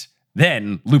 But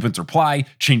then Lupin's reply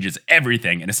changes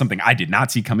everything, and it's something I did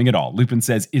not see coming at all. Lupin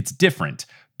says it's different,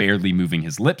 barely moving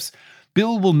his lips.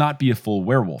 Bill will not be a full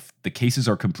werewolf. The cases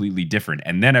are completely different.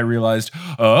 And then I realized,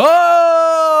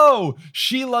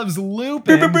 she loves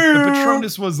Lupin. The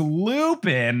Patronus was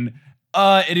Lupin.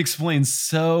 It explains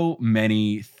so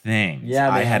many things. Yeah,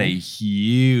 man. I had a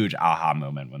huge aha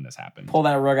moment when this happened. Pull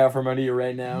that rug out from under you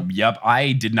right now. Yep,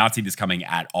 I did not see this coming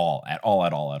at all.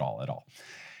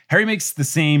 Harry makes the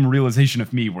same realization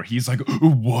of me where he's like,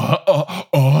 what?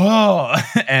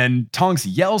 And Tonks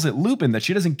yells at Lupin that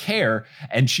she doesn't care,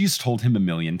 and she's told him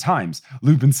 1,000,000 times.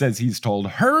 Lupin says he's told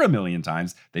her 1,000,000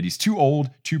 times that he's too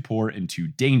old, too poor, and too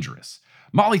dangerous.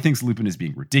 Molly thinks Lupin is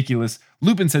being ridiculous.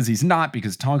 Lupin says he's not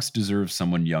because Tonks deserves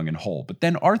someone young and whole. But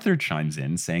then Arthur chimes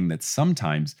in saying that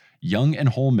sometimes young and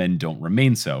whole men don't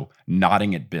remain so,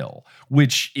 nodding at Bill,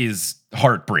 which is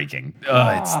heartbreaking.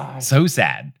 It's so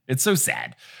sad. It's so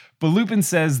sad. But Lupin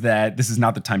says that this is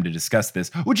not the time to discuss this,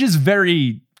 which is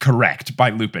very correct by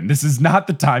Lupin. This is not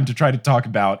the time to try to talk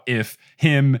about if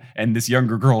him and this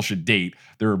younger girl should date.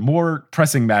 There are more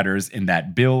pressing matters in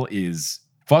that Bill is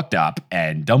fucked up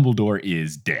and Dumbledore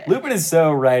is dead. Lupin is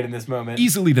so right in this moment.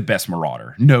 Easily the best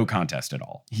marauder. No contest at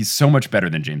all. He's so much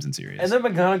better than James and Sirius. And then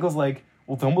McGonagall's like,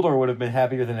 well, Dumbledore would have been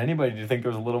happier than anybody to think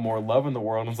there was a little more love in the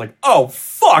world. And it's like, oh,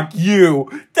 fuck you.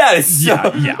 That is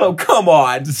so... Yeah. Oh, come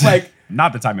on. Like...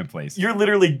 Not the time and place. You're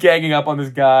literally ganging up on this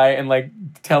guy and like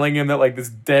telling him that like this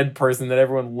dead person that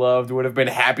everyone loved would have been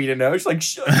happy to know. She's like,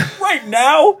 right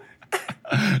now?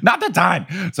 Not the time.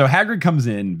 So Hagrid comes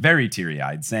in very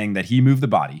teary-eyed, saying that he moved the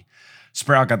body.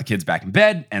 Sprout got the kids back in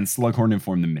bed, and Slughorn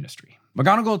informed the Ministry.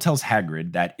 McGonagall tells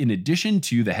Hagrid that in addition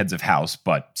to the heads of house,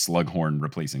 but Slughorn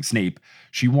replacing Snape,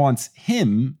 she wants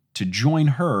him to join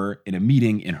her in a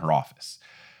meeting in her office.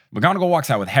 McGonagall walks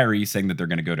out with Harry, saying that they're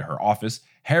going to go to her office.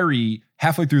 Harry,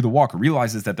 halfway through the walk,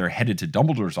 realizes that they're headed to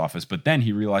Dumbledore's office, but then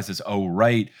he realizes, oh,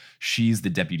 right, she's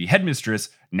the deputy headmistress.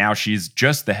 Now she's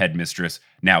just the headmistress.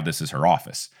 Now this is her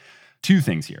office. Two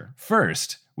things here.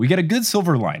 First, we get a good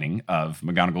silver lining of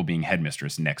McGonagall being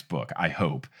headmistress next book, I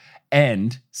hope.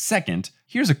 And second,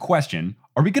 here's a question.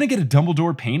 Are we going to get a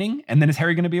Dumbledore painting? And then is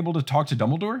Harry going to be able to talk to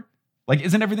Dumbledore? Like,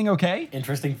 isn't everything okay?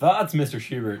 Interesting thoughts, Mr.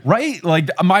 Schubert. Right? Like,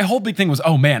 my whole big thing was,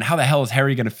 oh man, how the hell is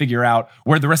Harry going to figure out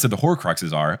where the rest of the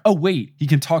Horcruxes are? Oh wait, he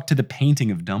can talk to the painting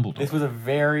of Dumbledore. This was a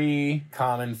very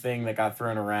common thing that got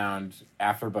thrown around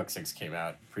after Book 6 came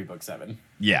out, pre-Book 7.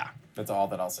 Yeah. That's all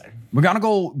that I'll say.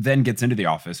 McGonagall then gets into the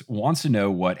office, wants to know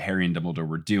what Harry and Dumbledore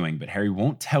were doing, but Harry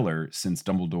won't tell her since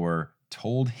Dumbledore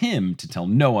told him to tell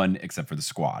no one except for the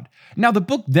squad. Now, the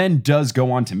book then does go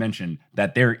on to mention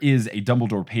that there is a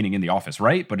Dumbledore painting in the office,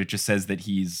 right? But it just says that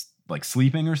he's like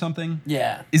sleeping or something.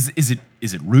 Yeah. Is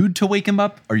it rude to wake him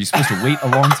up? Are you supposed to wait a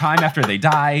long time after they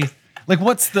die? Like,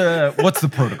 what's the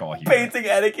protocol here? Painting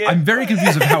etiquette. I'm very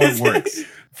confused of how it works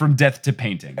from death to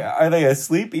painting. Are they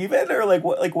asleep even, or like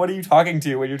what are you talking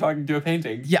to when you're talking to a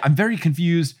painting? Yeah, I'm very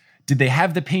confused. Did they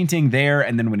have the painting there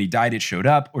and then when he died it showed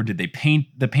up? Or did they paint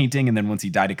the painting and then once he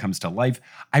died it comes to life?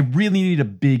 I really need a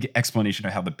big explanation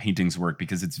of how the paintings work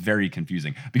because it's very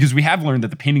confusing. Because we have learned that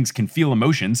the paintings can feel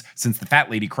emotions since the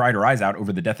fat lady cried her eyes out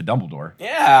over the death of Dumbledore.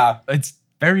 Yeah. It's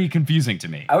very confusing to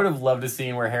me. I would have loved a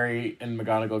scene where Harry and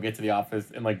McGonagall get to the office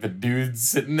and like the dude's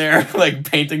sitting there like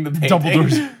painting the painting.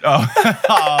 Dumbledore's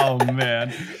oh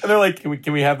man. And they're like,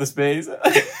 can we have the space?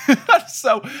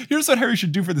 So here's what Harry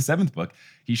should do for the 7th book.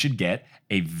 He should get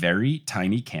a very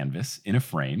tiny canvas in a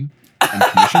frame and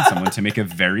commission someone to make a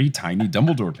very tiny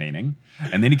Dumbledore painting.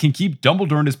 And then he can keep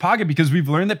Dumbledore in his pocket because we've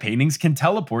learned that paintings can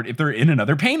teleport if they're in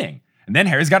another painting. And then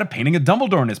Harry's got a painting of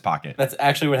Dumbledore in his pocket. That's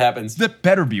actually what happens. That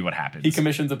better be what happens. He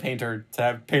commissions a painter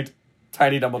to paint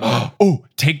tiny Dumbledore. Oh,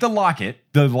 take the locket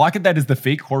that is the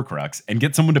fake Horcrux, and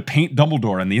get someone to paint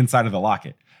Dumbledore on the inside of the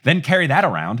locket. Then carry that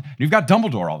around, and you've got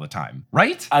Dumbledore all the time,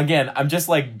 right? Again, I'm just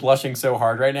like blushing so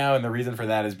hard right now, and the reason for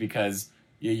that is because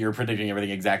you're predicting everything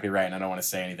exactly right, and I don't want to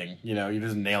say anything. You know, you're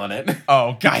just nailing it.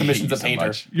 Oh, God, commissions a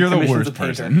painter. So you're the worst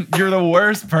person. You're the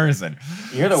worst person.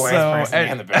 You're the worst person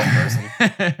and the best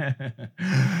person.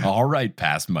 All right,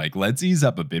 past Mike, let's ease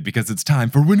up a bit because it's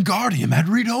time for Wingardium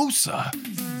Adridosa.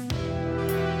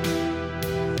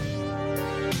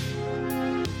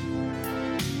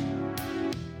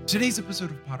 Today's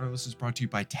episode of Potterless is brought to you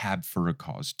by Tab for a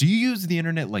Cause. Do you use the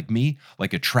internet like me,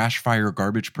 like a trash fire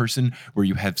garbage person, where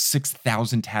you have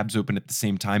 6,000 tabs open at the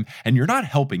same time, and you're not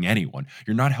helping anyone?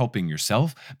 You're not helping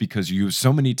yourself because you use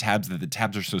so many tabs that the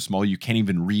tabs are so small you can't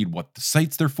even read what the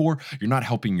sites they're for. You're not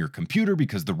helping your computer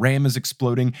because the RAM is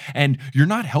exploding, and you're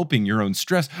not helping your own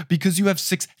stress because you have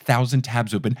 6,000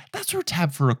 tabs open. That's where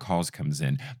Tab for a Cause comes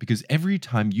in, because every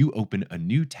time you open a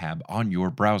new tab on your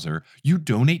browser, you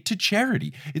donate to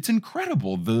charity. It's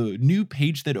incredible. The new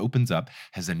page that opens up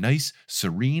has a nice,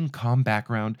 serene, calm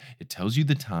background. It tells you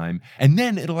the time, and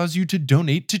then it allows you to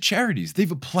donate to charities. They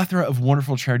have a plethora of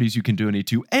wonderful charities you can donate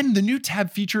to, and the new tab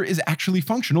feature is actually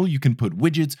functional. You can put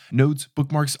widgets, notes,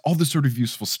 bookmarks, all this sort of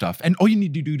useful stuff. And all you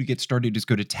need to do to get started is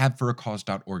go to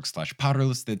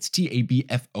tabforacause.org/Potterless. That's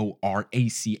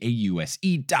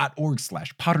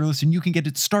tabforacause.org/Potterless, and you can get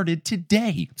it started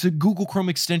today. It's a Google Chrome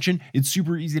extension. It's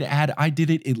super easy to add. I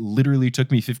did it. It literally took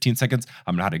me 15 seconds.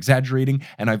 I'm not exaggerating.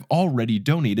 And I've already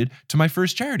donated to my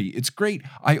first charity. It's great.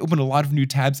 I open a lot of new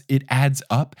tabs. It adds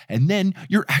up. And then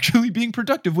you're actually being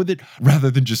productive with it rather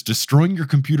than just destroying your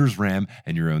computer's RAM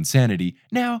and your own sanity.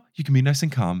 Now you can be nice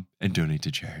and calm and donate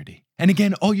to charity. And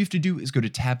again, all you have to do is go to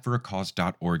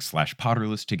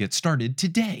tabforacause.org/Potterless to get started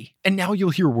today. And now you'll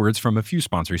hear words from a few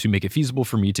sponsors who make it feasible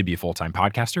for me to be a full-time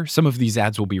podcaster. Some of these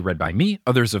ads will be read by me,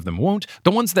 others of them won't. The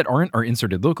ones that aren't are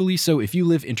inserted locally, so if you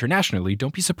live internationally,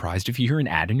 don't be surprised if you hear an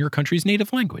ad in your country's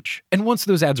native language. And once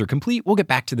those ads are complete, we'll get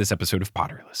back to this episode of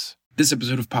Potterless. This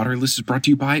episode of Potterless is brought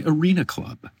to you by Arena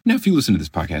Club. Now, if you listen to this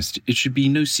podcast, it should be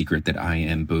no secret that I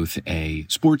am both a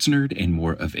sports nerd and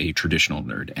more of a traditional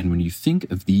nerd. And when you think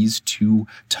of these two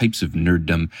types of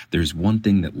nerddom, there's one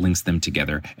thing that links them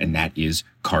together, and that is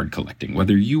card collecting.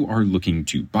 Whether you are looking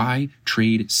to buy,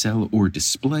 trade, sell, or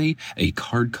display a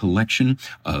card collection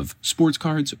of sports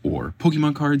cards or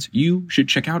Pokemon cards, you should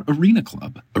check out Arena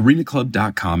Club.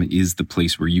 ArenaClub.com is the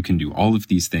place where you can do all of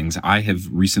these things. I have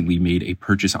recently made a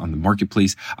purchase on the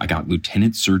marketplace. I got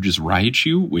Lieutenant Surge's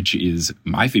Raichu, which is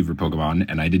my favorite Pokemon,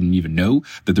 and I didn't even know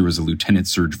that there was a Lieutenant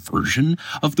Surge version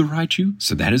of the Raichu.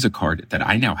 So that is a card that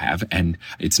I now have, and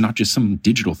it's not just some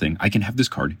digital thing. I can have this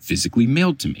card physically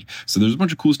mailed to me. So there's a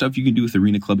bunch of cool stuff you can do with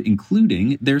Arena Club,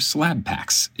 including their slab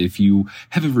packs. If you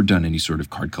have ever done any sort of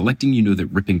card collecting, you know that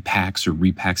ripping packs or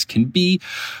repacks can be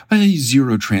a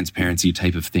zero transparency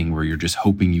type of thing where you're just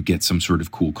hoping you get some sort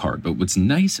of cool card. But what's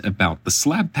nice about the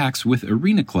slab packs with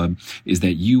Arena Club is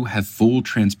that you have full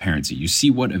transparency. You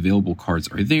see what available cards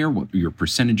are there, what your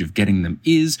percentage of getting them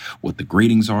is, what the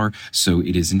gradings are. So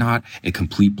it is not a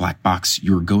complete black box.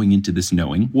 You're going into this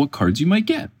knowing what cards you might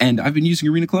get. And I've been using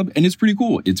Arena Club, and it's pretty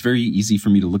cool. It's very easy for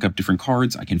me to look up different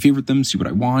cards. I can favorite them, see what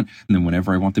I want, and then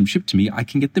whenever I want them shipped to me, I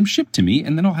can get them shipped to me,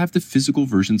 and then I'll have the physical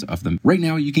versions of them. Right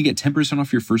now, you can get 10%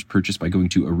 off your first purchase by going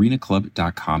to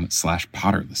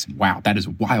arenaclub.com/Potterless. Wow, that is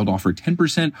a wild offer.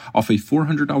 10% off a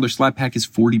 $400 slab pack is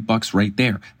 $40 right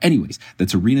there. Anyways,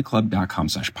 that's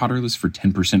arenaclub.com/Potterless for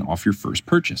 10% off your first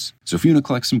purchase. So if you want to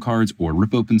collect some cards or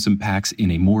rip open some packs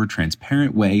in a more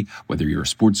transparent way, whether you're a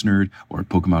sports nerd or a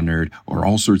Pokemon nerd or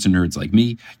all sorts of nerds like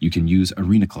me, you can use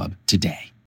Arena Club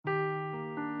today.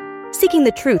 Seeking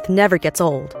the truth never gets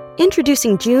old.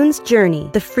 Introducing June's Journey,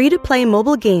 the free-to-play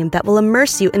mobile game that will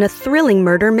immerse you in a thrilling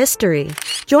murder mystery.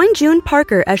 Join June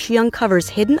Parker as she uncovers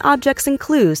hidden objects and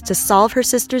clues to solve her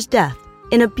sister's death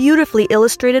in a beautifully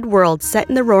illustrated world set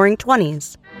in the Roaring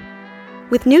 '20s.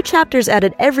 With new chapters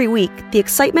added every week, the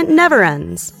excitement never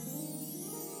ends.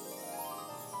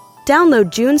 Download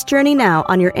June's Journey now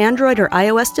on your Android or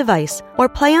iOS device, or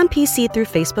play on PC through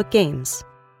Facebook Games.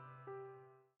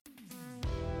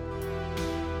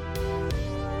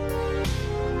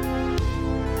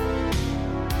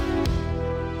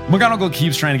 McGonagall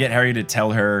keeps trying to get Harry to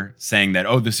tell her, saying that,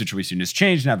 the situation has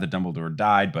changed now that Dumbledore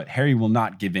died, but Harry will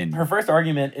not give in. Her first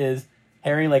argument is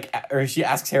Harry, or she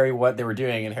asks Harry what they were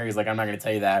doing, and Harry's like, I'm not going to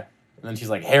tell you that. And then she's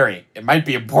like, Harry, it might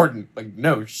be important. Like,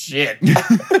 no shit.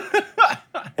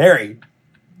 Harry,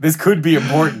 this could be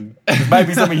important. This might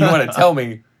be something you want to tell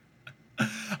me.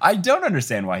 I don't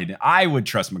understand why he didn't. I would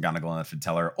trust McGonagall enough to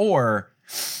tell her,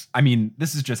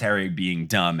 this is just Harry being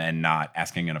dumb and not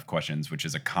asking enough questions, which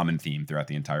is a common theme throughout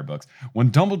the entire books.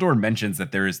 When Dumbledore mentions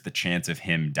that there is the chance of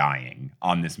him dying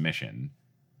on this mission,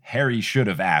 Harry should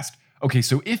have asked, okay,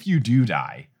 so if you do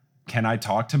die, can I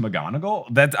talk to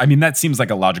McGonagall? That seems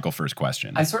like a logical first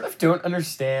question. I sort of don't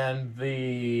understand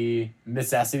the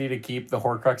necessity to keep the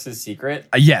Horcruxes secret.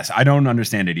 Yes, I don't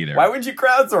understand it either. Why would you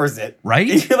crowdsource it? Right?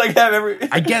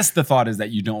 I guess the thought is that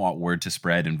you don't want word to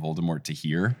spread and Voldemort to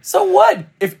hear. So what?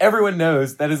 If everyone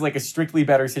knows, that is like a strictly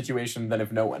better situation than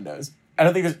if no one knows. I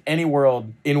don't think there's any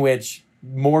world in which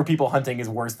more people hunting is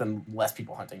worse than less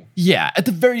people hunting. Yeah, at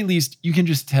the very least, you can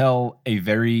just tell a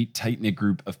very tight-knit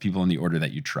group of people in the order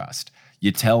that you trust.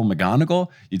 You tell McGonagall,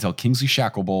 you tell Kingsley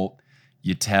Shacklebolt,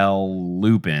 you tell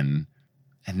Lupin,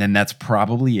 and then that's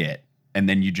probably it. And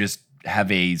then you just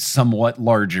have a somewhat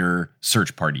larger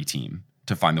search party team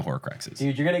to find the Horcruxes.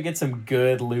 Dude, you're going to get some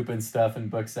good Lupin stuff in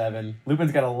Book 7.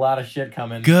 Lupin's got a lot of shit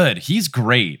coming. Good. He's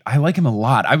great. I like him a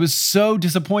lot. I was so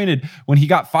disappointed when he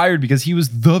got fired because he was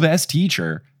the best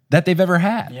teacher that they've ever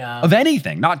had. Yeah. Of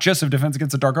anything, not just of Defense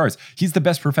Against the Dark Arts. He's the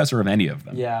best professor of any of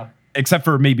them. Yeah. Except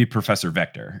for maybe Professor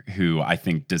Vector, who I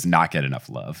think does not get enough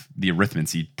love. The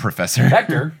arithmancy professor.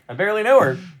 Vector? I barely know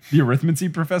her. The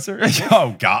arithmancy professor?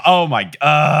 Oh, God. Oh, my God.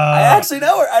 I actually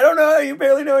know her. I don't know how you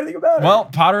barely know anything about her. Well,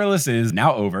 Potterless is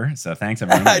now over, so thanks,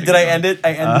 everyone. Did I end it?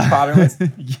 I ended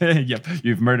Potterless? Yep.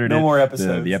 You've murdered it. No more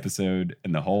episodes. The episode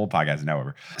and the whole podcast is now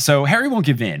over. So Harry won't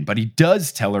give in, but he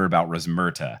does tell her about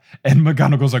Rosmerta. And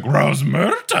McGonagall's like,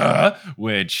 Rosmerta?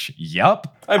 Which,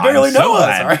 yup. I barely know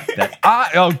her.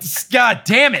 God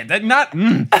damn it.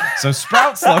 So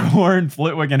Sprout, Slughorn,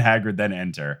 Flitwick, and Hagrid then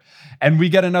enter. And we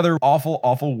get another awful,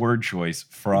 awful word choice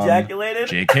from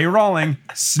J.K. Rowling.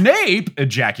 Snape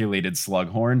ejaculated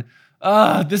Slughorn.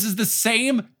 This is the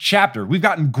same chapter. We've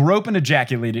gotten grope and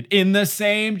ejaculated in the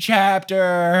same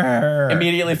chapter.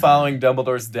 Immediately following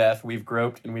Dumbledore's death, we've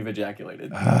groped and we've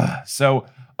ejaculated. So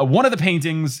one of the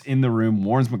paintings in the room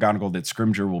warns McGonagall that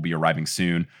Scrimgeour will be arriving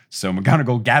soon. So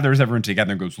McGonagall gathers everyone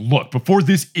together and goes, look, before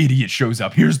this idiot shows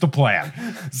up, here's the plan.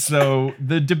 So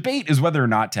the debate is whether or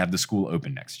not to have the school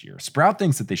open next year. Sprout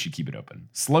thinks that they should keep it open.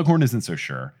 Slughorn isn't so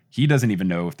sure. He doesn't even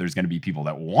know if there's going to be people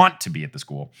that want to be at the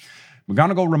school.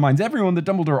 McGonagall reminds everyone that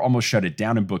Dumbledore almost shut it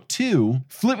down in Book 2.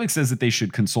 Flitwick says that they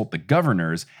should consult the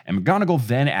governors, and McGonagall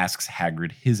then asks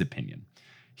Hagrid his opinion.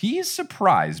 He is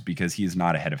surprised because he is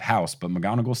not a head of house, but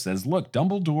McGonagall says, look,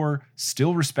 Dumbledore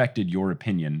still respected your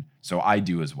opinion, so I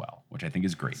do as well, which I think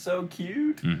is great. So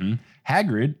cute. Mm-hmm.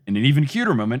 Hagrid, in an even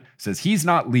cuter moment, says he's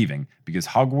not leaving because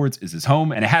Hogwarts is his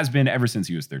home, and it has been ever since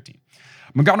he was 13.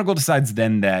 McGonagall decides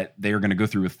then that they are going to go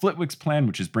through with Flitwick's plan,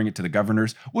 which is bring it to the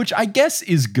governors, which I guess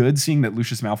is good seeing that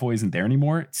Lucius Malfoy isn't there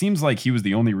anymore. It seems like he was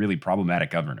the only really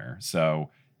problematic governor, so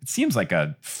it seems like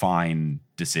a fine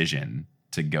decision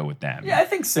to go with them. Yeah, I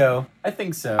think so.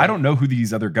 I don't know who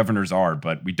these other governors are,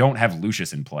 but we don't have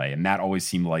Lucius in play, and that always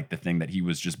seemed like the thing that he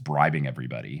was just bribing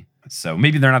everybody. So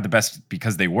maybe they're not the best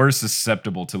because they were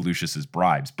susceptible to Lucius's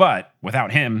bribes, but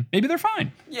without him, maybe they're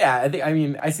fine. Yeah,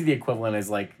 I see the equivalent as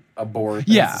like a board.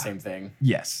 It's the same thing.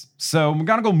 Yes. So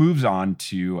McGonagall moves on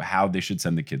to how they should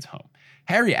send the kids home.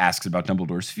 Harry asks about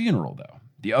Dumbledore's funeral, though.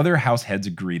 The other house heads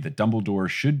agree that Dumbledore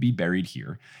should be buried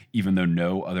here, even though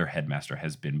no other headmaster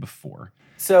has been before.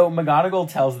 So McGonagall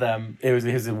tells them it was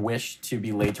his wish to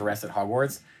be laid to rest at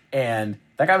Hogwarts, and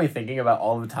that got me thinking about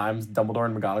all the times Dumbledore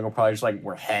and McGonagall probably just like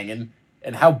were hanging,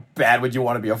 and how bad would you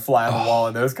want to be a fly on the wall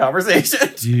in those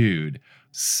conversations? Dude,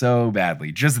 so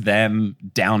badly. Just them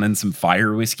downing some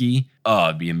fire whiskey. Oh,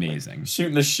 it'd be amazing.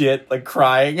 Shooting the shit, like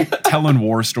crying. Telling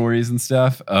war stories and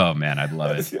stuff. Oh man, I'd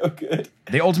love it. That's so good.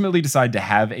 They ultimately decide to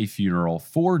have a funeral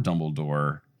for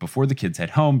Dumbledore before the kids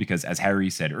head home because, as Harry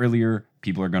said earlier,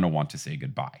 people are going to want to say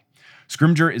goodbye.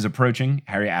 Scrimgeour is approaching.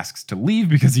 Harry asks to leave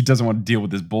because he doesn't want to deal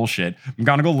with this bullshit.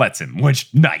 McGonagall lets him,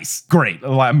 which, nice, great.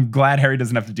 I'm glad Harry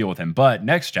doesn't have to deal with him. But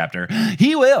next chapter,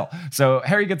 he will. So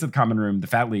Harry gets to the common room. The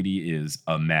fat lady is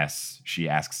a mess. She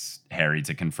asks Harry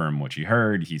to confirm what she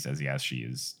heard. He says yes, she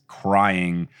is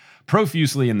crying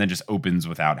profusely and then just opens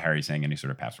without Harry saying any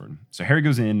sort of password. So Harry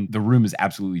goes in. The room is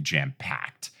absolutely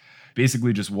jam-packed.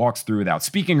 Basically just walks through without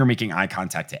speaking or making eye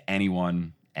contact to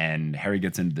anyone. And Harry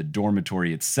gets into the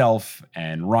dormitory itself,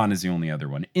 and Ron is the only other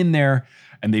one in there.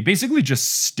 And they basically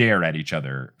just stare at each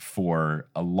other for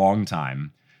a long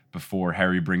time before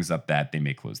Harry brings up that they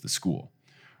may close the school.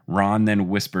 Ron then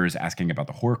whispers, asking about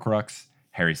the Horcrux.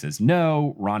 Harry says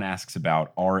no. Ron asks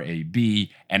about RAB.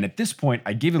 And at this point,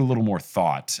 I gave it a little more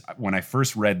thought. When I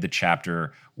first read the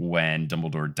chapter when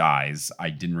Dumbledore dies, I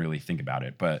didn't really think about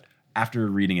it. But after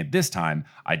reading it this time,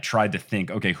 I tried to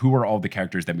think, okay, who are all the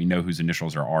characters that we know whose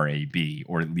initials are RAB,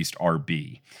 or at least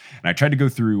RB? And I tried to go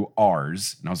through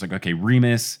R's, and I was like, okay,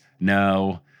 Remus,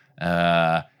 no.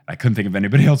 I couldn't think of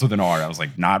anybody else with an R. I was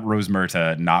like, not Rose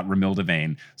Myrta, not Romilda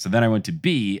Vane. So then I went to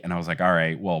B, and I was like, all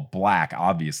right, well, Black,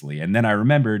 obviously. And then I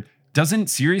remembered, doesn't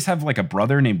Sirius have like a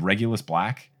brother named Regulus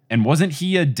Black? And wasn't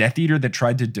he a Death Eater that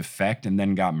tried to defect and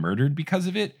then got murdered because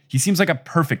of it? He seems like a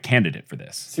perfect candidate for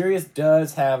this. Sirius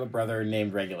does have a brother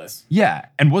named Regulus. Yeah,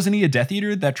 and wasn't he a Death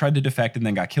Eater that tried to defect and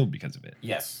then got killed because of it?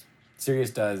 Yes.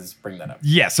 Sirius does bring that up.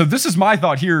 Yeah, so this is my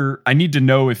thought here. I need to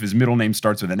know if his middle name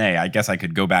starts with an A. I guess I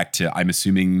could go back to, I'm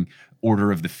assuming,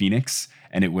 Order of the Phoenix,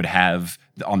 and it would have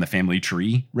on the family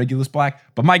tree Regulus Black.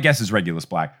 But my guess is Regulus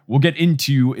Black. We'll get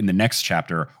into in the next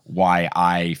chapter why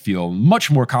I feel much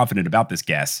more confident about this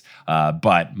guess.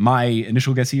 But my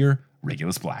initial guess here,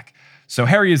 Regulus Black. So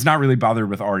Harry is not really bothered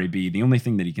with RAB. The only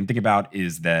thing that he can think about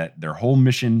is that their whole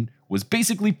mission was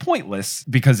basically pointless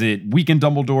because it weakened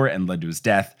Dumbledore and led to his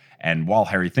death. And while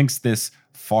Harry thinks this,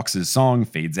 Fawkes' song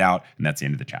fades out, and that's the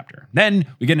end of the chapter. Then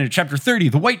we get into chapter 30,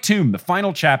 The White Tomb, the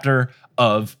final chapter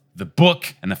of the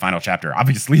book, and the final chapter,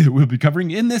 obviously, that we'll be covering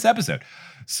in this episode.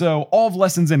 So all of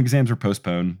lessons and exams were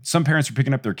postponed. Some parents were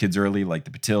picking up their kids early, like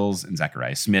the Patils and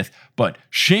Zachariah Smith, but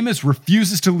Seamus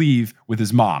refuses to leave with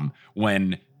his mom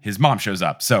when his mom shows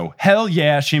up. So hell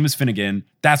yeah, Seamus Finnegan,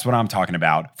 that's what I'm talking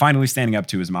about. Finally standing up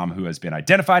to his mom, who has been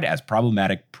identified as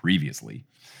problematic previously.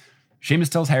 Seamus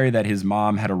tells Harry that his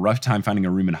mom had a rough time finding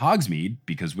a room in Hogsmeade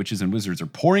because witches and wizards are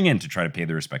pouring in to try to pay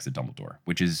their respects to Dumbledore,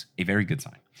 which is a very good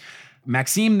sign.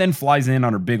 Maxime then flies in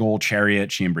on her big old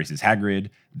chariot. She embraces Hagrid.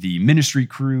 The Ministry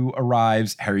crew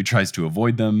arrives. Harry tries to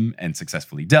avoid them and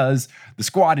successfully does. The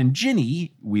Squad and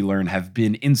Ginny, we learn, have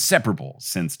been inseparable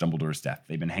since Dumbledore's death.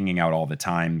 They've been hanging out all the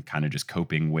time, kind of just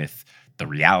coping with the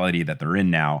reality that they're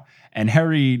in now. And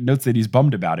Harry notes that he's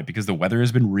bummed about it because the weather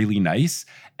has been really nice,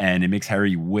 and it makes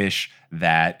Harry wish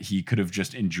that he could have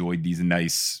just enjoyed these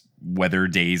nice weather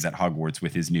days at Hogwarts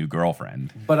with his new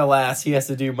girlfriend. But alas, he has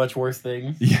to do much worse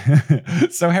things. Yeah.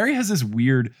 So Harry has this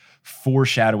weird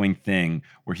foreshadowing thing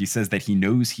where he says that he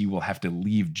knows he will have to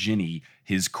leave Ginny,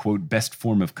 his, quote, best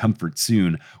form of comfort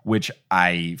soon, which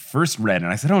I first read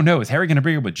and I said, oh no, is Harry going to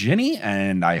break up with Ginny?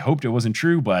 And I hoped it wasn't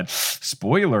true, but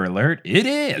spoiler alert, it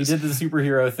is. He did the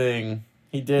superhero thing.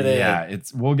 He did it. Yeah,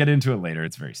 we'll get into it later.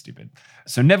 It's very stupid.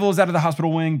 So Neville is out of the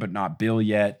hospital wing, but not Bill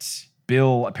yet.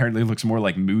 Bill apparently looks more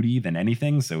like Moody than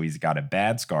anything, so he's got a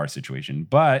bad scar situation.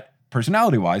 But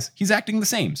personality-wise, he's acting the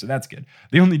same, so that's good.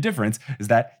 The only difference is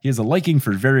that he has a liking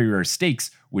for very rare steaks,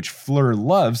 which Fleur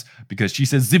loves because she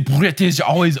says, the British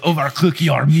always overcook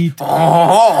your meat.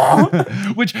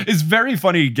 Which is very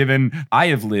funny given I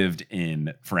have lived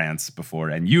in France before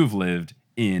and you've lived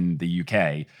in the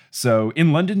UK. So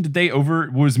in London,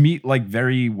 was meat like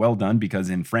very well done? Because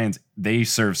in France, they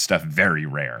serve stuff very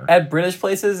rare. At British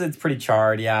places, it's pretty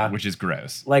charred, yeah. Which is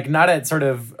gross. Like not at sort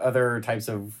of other types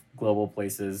of global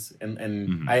places. And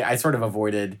mm-hmm. I sort of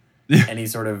avoided any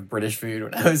sort of British food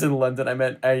when I was in London.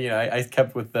 I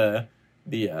kept with the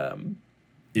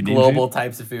global food?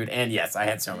 Types of food. And yes, I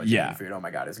had so much Indian food. Oh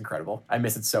my God, it's incredible. I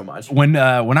miss it so much. When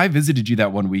I visited you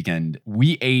that one weekend,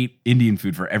 we ate Indian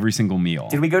food for every single meal.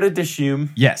 Did we go to Dishoom?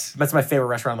 Yes. That's my favorite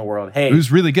restaurant in the world. Hey. It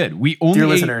was really good. Dear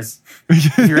listeners,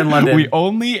 if you're in London. We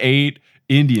only ate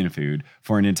Indian food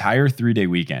for an entire 3-day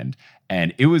weekend.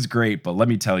 And it was great, but let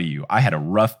me tell you, I had a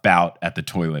rough bout at the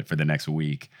toilet for the next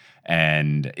week.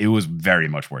 And it was very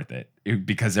much worth it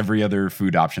because every other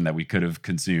food option that we could have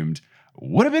consumed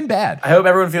would have been bad. I hope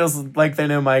everyone feels like they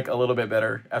know Mike a little bit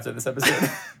better after this episode.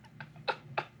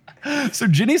 So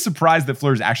Ginny's surprised that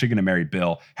Fleur's actually going to marry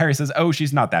Bill. Harry says, oh,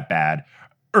 she's not that bad.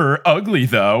 Ugly,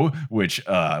 though, which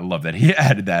I love that he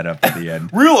added that up at the end.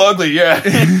 Real ugly, yeah.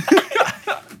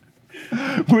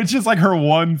 Which is like her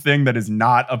one thing that is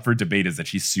not up for debate is that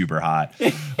she's super hot.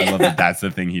 I love that that's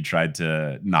the thing he tried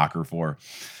to knock her for.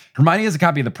 Hermione has a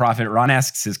copy of the Prophet. Ron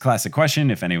asks his classic question,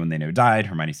 if anyone they know died.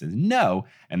 Hermione says no,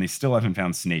 and they still haven't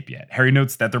found Snape yet. Harry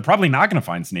notes that they're probably not going to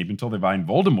find Snape until they find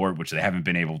Voldemort, which they haven't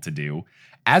been able to do.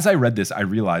 As I read this, I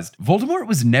realized Voldemort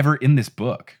was never in this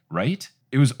book, right?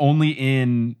 It was only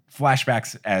in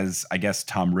flashbacks as, I guess,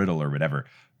 Tom Riddle or whatever.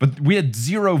 But we had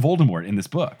zero Voldemort in this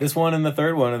book. This one and the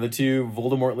third one are the two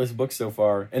Voldemort-less books so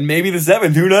far. And maybe the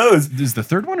seventh, who knows? Is the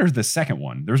third one or the second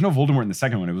one? There was no Voldemort in the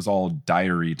second one. It was all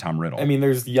diary Tom Riddle. I mean,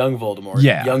 there's young Voldemort.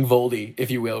 Yeah. Young Voldy,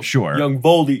 if you will. Sure. Young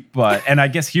Voldy. And I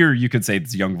guess here you could say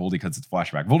it's young Voldy because it's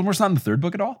flashback. Voldemort's not in the third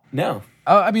book at all? No.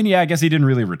 I mean, yeah, I guess he didn't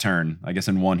really return. I guess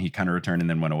in 1 he kind of returned and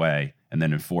then went away. And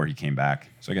then in 4 he came back.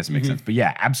 So I guess it makes sense. But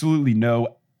yeah, absolutely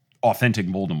no authentic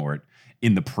Voldemort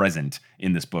in the present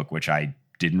in this book, which I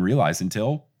didn't realize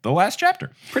until the last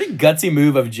chapter. Pretty gutsy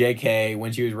move of JK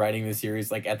when she was writing the series,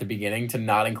 like at the beginning, to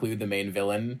not include the main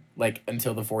villain, like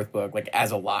until the 4th book, like as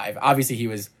alive. Obviously he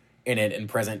was in it and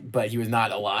present, but he was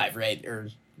not alive, right? Or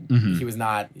he was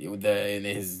not in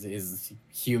his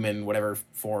human whatever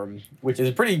form, which is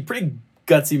a pretty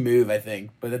gutsy move, I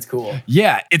think, but that's cool.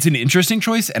 Yeah, it's an interesting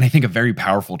choice, and I think a very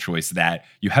powerful choice that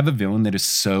you have a villain that is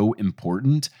so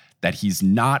important that he's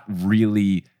not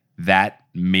really that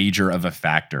major of a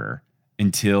factor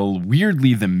until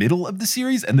weirdly the middle of the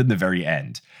series and then the very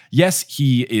end. Yes,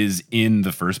 he is in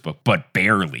the first book, but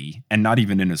barely, and not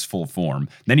even in his full form.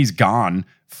 Then he's gone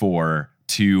for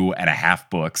 2.5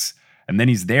 books, and then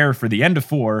he's there for the end of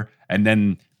 4, and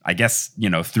then I guess,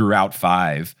 throughout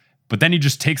 5. But then he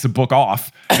just takes a book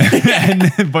off.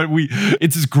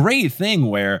 It's this great thing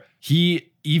where he,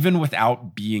 even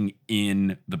without being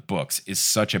in the books, is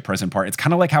such a present part. It's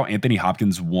kind of like how Anthony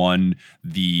Hopkins won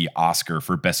the Oscar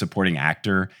for Best Supporting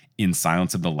Actor in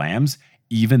Silence of the Lambs,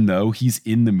 even though he's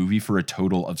in the movie for a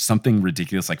total of something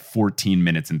ridiculous like 14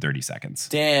 minutes and 30 seconds.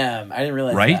 Damn, I didn't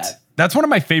realize right? that. That's one of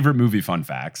my favorite movie fun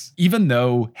facts. Even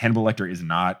though Hannibal Lecter is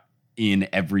not in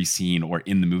every scene or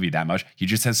in the movie that much, he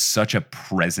just has such a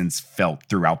presence felt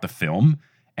throughout the film.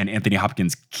 And Anthony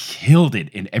Hopkins killed it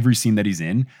in every scene that he's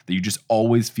in, that you just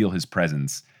always feel his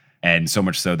presence. And so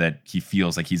much so that he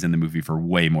feels like he's in the movie for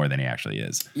way more than he actually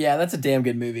is. Yeah, that's a damn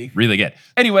good movie. Really good.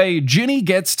 Anyway, Ginny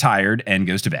gets tired and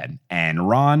goes to bed. And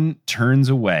Ron turns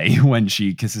away when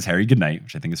she kisses Harry goodnight,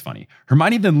 which I think is funny.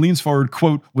 Hermione then leans forward,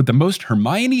 quote, with the most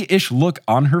Hermione-ish look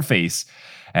on her face.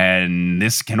 And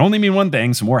this can only mean one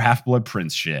thing, some more Half-Blood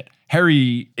Prince shit.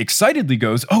 Harry excitedly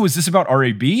goes, oh, is this about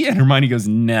RAB? And Hermione goes,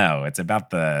 no, it's about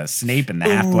the Snape and the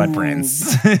Half-Blood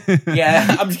Prince.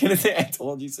 Yeah, I'm just going to say, I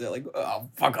told you so. Like, oh,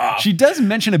 fuck off. She does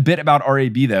mention a bit about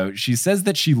RAB, though. She says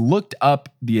that she looked up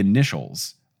the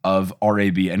initials of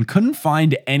RAB and couldn't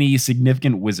find any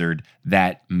significant wizard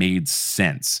that made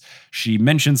sense. She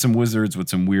mentioned some wizards with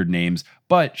some weird names,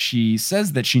 but she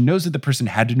says that she knows that the person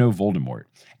had to know Voldemort.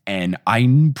 And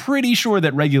I'm pretty sure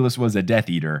that Regulus was a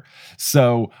Death Eater.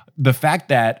 So the fact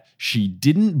that she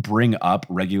didn't bring up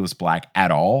Regulus Black at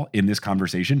all in this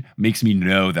conversation makes me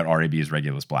know that RAB is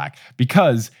Regulus Black.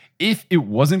 Because if it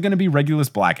wasn't going to be Regulus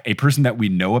Black, a person that we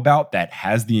know about that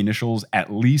has the initials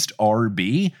at least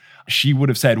RB, she would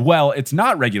have said, well, it's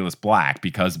not Regulus Black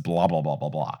because blah, blah, blah, blah,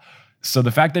 blah. So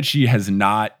the fact that she has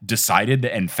not decided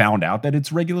and found out that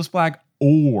it's Regulus Black,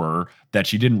 or that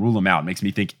she didn't rule him out, makes me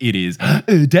think it is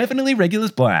definitely Regulus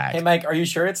Black. Hey, Mike, are you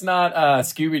sure it's not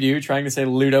Scooby-Doo trying to say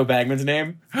Ludo Bagman's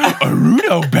name?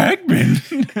 Rudo Bagman?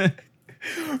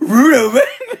 Rudo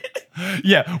Bagman?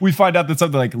 Yeah, we find out that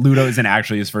something like Ludo isn't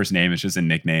actually his first name, it's just a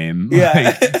nickname. Yeah.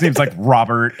 Like, it seems like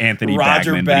Robert Anthony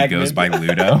Roger Bagman, but he goes by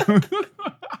Ludo.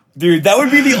 Dude, that would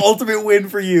be the ultimate win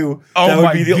for you. Oh that would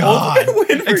my be the God. ultimate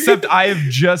win for Except you. I have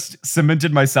just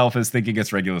cemented myself as thinking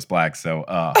it's Regulus Black, so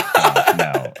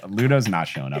no. Ludo's not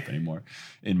showing up anymore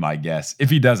in my guess. If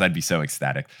he does, I'd be so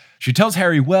ecstatic. She tells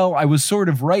Harry, well, I was sort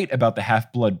of right about the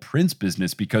Half-Blood Prince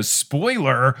business because,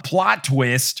 spoiler, plot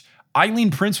twist,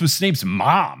 Eileen Prince was Snape's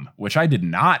mom, which I did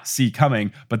not see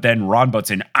coming, but then Ron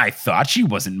butts in, I thought she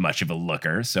wasn't much of a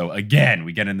looker. So again,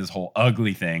 we get in this whole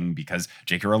ugly thing because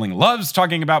J.K. Rowling loves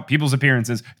talking about people's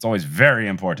appearances. It's always very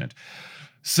important.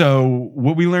 So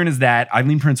what we learn is that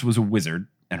Eileen Prince was a wizard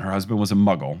and her husband was a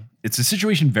muggle. It's a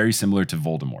situation very similar to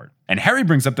Voldemort. And Harry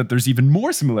brings up that there's even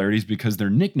more similarities because their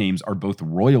nicknames are both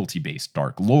royalty-based.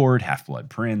 Dark Lord, Half-Blood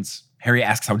Prince. Harry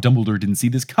asks how Dumbledore didn't see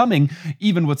this coming,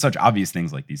 even with such obvious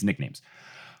things like these nicknames.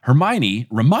 Hermione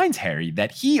reminds Harry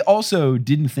that he also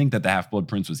didn't think that the Half-Blood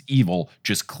Prince was evil,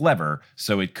 just clever.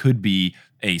 So it could be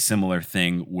a similar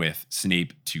thing with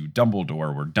Snape to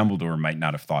Dumbledore, where Dumbledore might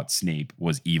not have thought Snape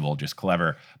was evil, just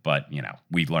clever. But,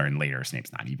 we learn later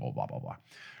Snape's not evil, blah, blah, blah.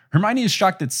 Hermione is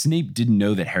shocked that Snape didn't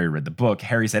know that Harry read the book.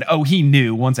 Harry said, oh, he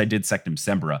knew once I did Sectum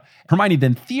Sempra. Hermione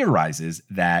then theorizes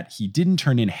that he didn't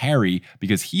turn in Harry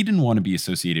because he didn't want to be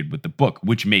associated with the book,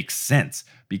 which makes sense.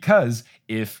 Because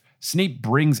if Snape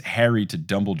brings Harry to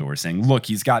Dumbledore saying, look,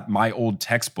 he's got my old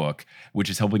textbook, which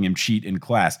is helping him cheat in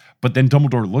class. But then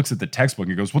Dumbledore looks at the textbook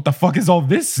and goes, what the fuck is all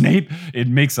this, Snape? It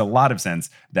makes a lot of sense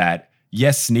that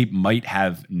yes, Snape might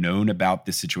have known about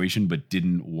this situation, but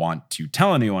didn't want to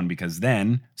tell anyone because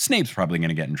then Snape's probably going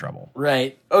to get in trouble.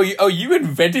 Right. Oh, you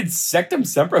invented Sectum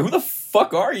Sempra? Who the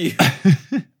fuck are you?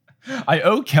 I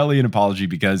owe Kelly an apology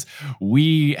because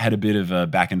we had a bit of a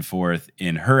back and forth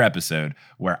in her episode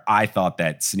where I thought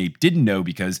that Snape didn't know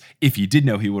because if he did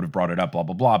know, he would have brought it up, blah,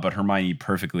 blah, blah. But Hermione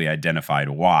perfectly identified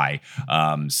why.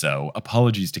 So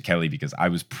apologies to Kelly because I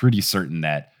was pretty certain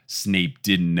that Snape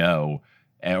didn't know,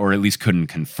 or at least couldn't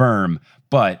confirm.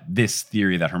 But this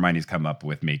theory that Hermione's come up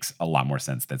with makes a lot more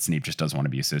sense, that Snape just doesn't want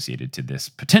to be associated to this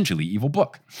potentially evil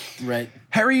book. Right.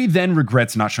 Harry then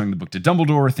regrets not showing the book to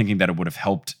Dumbledore, thinking that it would have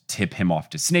helped tip him off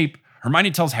to Snape.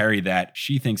 Hermione tells Harry that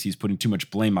she thinks he's putting too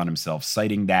much blame on himself,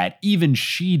 citing that even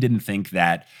she didn't think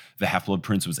that the Half-Blood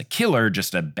Prince was a killer,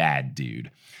 just a bad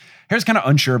dude. Harry's kind of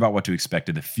unsure about what to expect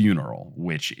at the funeral,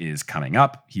 which is coming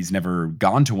up. He's never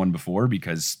gone to one before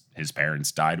because his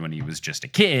parents died when he was just a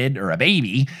kid or a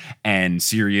baby, and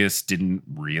Sirius didn't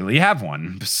really have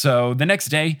one. So the next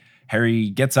day,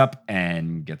 Harry gets up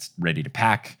and gets ready to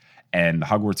pack, and the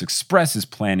Hogwarts Express is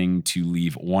planning to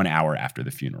leave 1 hour after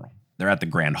the funeral. They're at the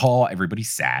Grand Hall. Everybody's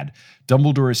sad.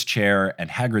 Dumbledore's chair and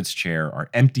Hagrid's chair are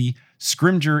empty.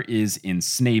 Scrimgeour is in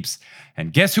Snape's.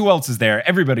 And guess who else is there?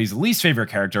 Everybody's least favorite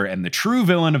character and the true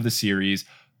villain of the series,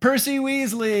 Percy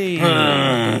Weasley.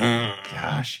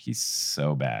 Gosh, he's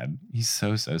so bad. He's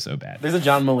so bad. There's a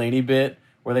John Mulaney bit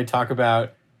where they talk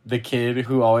about the kid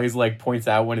who always points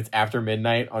out when it's after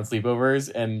midnight on sleepovers,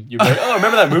 and you're like, oh,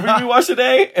 remember that movie we watched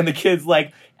today? And the kid's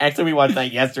like, actually, we watched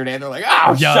that yesterday, and they're like,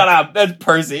 oh, shut up, that's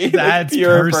Percy. That's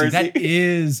pure Percy. That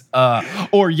is,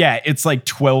 it's like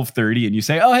 12:30, and you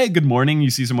say, oh, hey, good morning. You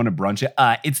see someone at brunch.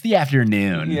 It's the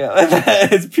afternoon. Yeah,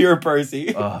 it's pure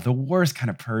Percy. The worst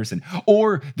kind of person.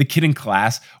 Or the kid in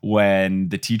class when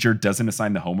the teacher doesn't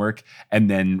assign the homework and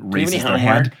then raises their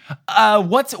hand.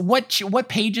 What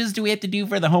pages do we have to do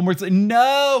for the homework?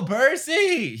 No,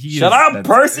 Percy. Shut up,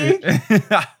 Percy.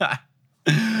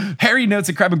 Harry notes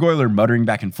that Crabbe and Goyle are muttering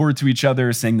back and forth to each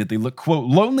other, saying that they look, quote,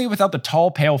 lonely without the tall,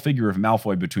 pale figure of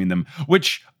Malfoy between them,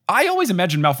 which I always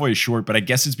imagine Malfoy is short, but I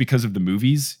guess it's because of the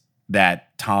movies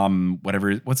that Tom,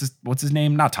 what's his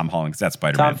name? Not Tom Holland, because that's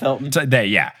Spider-Man. Tom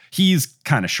Felton. He's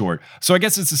kind of short. So I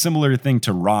guess it's a similar thing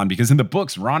to Ron, because in the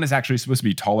books, Ron is actually supposed to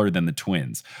be taller than the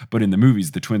twins. But in the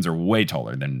movies, the twins are way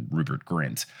taller than Rupert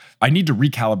Grint. I need to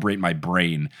recalibrate my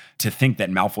brain to think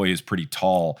that Malfoy is pretty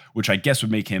tall, which I guess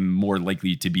would make him more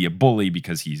likely to be a bully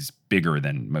because he's bigger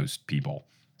than most people.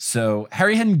 So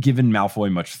Harry hadn't given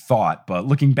Malfoy much thought, but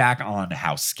looking back on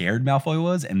how scared Malfoy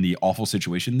was and the awful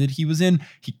situation that he was in,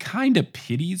 he kind of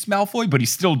pities Malfoy, but he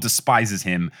still despises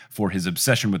him for his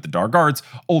obsession with the dark arts,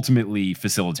 ultimately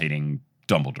facilitating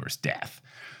Dumbledore's death.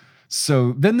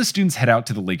 So then the students head out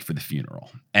to the lake for the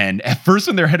funeral. And at first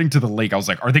when they're heading to the lake, I was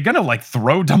like, are they going to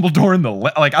throw Dumbledore in the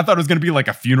lake? I thought it was going to be like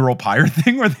a funeral pyre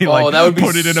thing where they that would be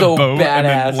put it in so a boat badass. And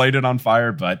then light it on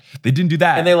fire, but they didn't do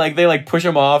that. And they push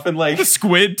him off and the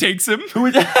squid takes him.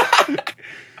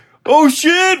 Oh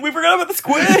shit, we forgot about the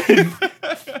squid.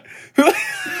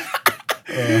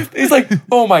 He's like,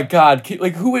 oh my god,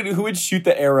 who would shoot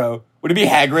the arrow? Would it be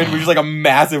Hagrid? With just a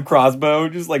massive crossbow,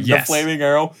 just the flaming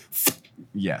arrow?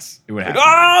 Yes, it would happen.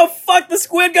 Oh, fuck, the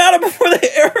squid got him before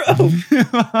the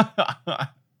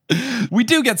arrow. We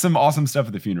do get some awesome stuff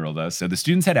at the funeral, though. So the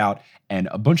students head out, and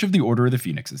a bunch of the Order of the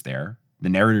Phoenix is there. The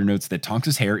narrator notes that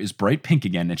Tonks' hair is bright pink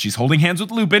again, and she's holding hands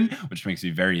with Lupin, which makes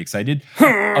me very excited.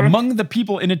 Among the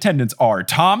people in attendance are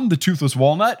Tom, the Toothless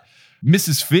Walnut,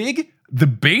 Mrs. Fig, the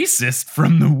bassist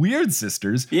from the Weird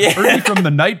Sisters, Ernie from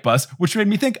the Night Bus, which made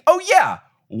me think, oh yeah,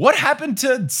 what happened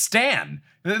to Stan?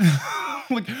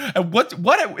 Like,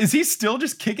 what is he still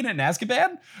just kicking it in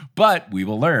Azkaban? But we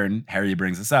will learn. Harry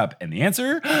brings this up, and the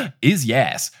answer is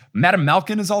yes. Madame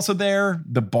Malkin is also there.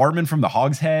 The barman from the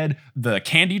Hogshead, the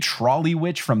candy trolley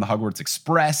witch from the Hogwarts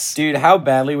Express. Dude, how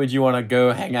badly would you want to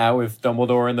go hang out with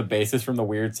Dumbledore and the basis from the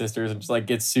Weird Sisters and just like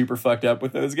get super fucked up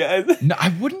with those guys? No,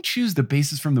 I wouldn't choose the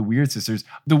basis from the Weird Sisters.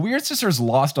 The Weird Sisters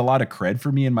lost a lot of cred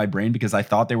for me in my brain because I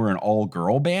thought they were an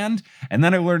all-girl band, and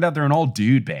then I learned out they're an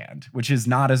all-dude band, which is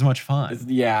not as much fun.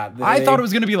 Yeah. I thought it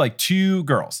was going to be like two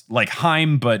girls, like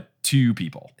Haim, but two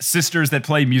people. Sisters that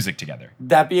play music together.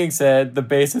 That being said, the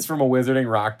bassist from a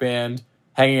wizarding rock band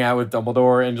hanging out with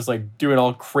Dumbledore and just like doing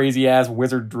all crazy ass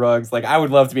wizard drugs. Like, I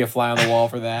would love to be a fly on the wall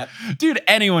for that. Dude,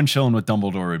 anyone chilling with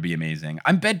Dumbledore would be amazing.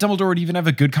 I bet Dumbledore would even have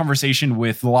a good conversation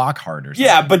with Lockhart or something.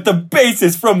 Yeah, but the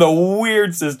bassist from the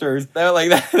Weird Sisters, they're like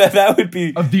that would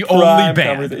be the only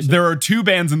band. There are two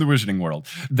bands in the Wizarding world.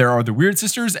 There are the Weird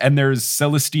Sisters and there's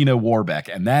Celestina Warbeck,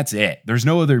 and that's it. There's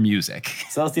no other music.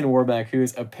 Celestina Warbeck, who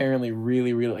is apparently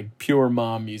really, really like pure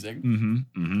mom music.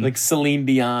 Like Celine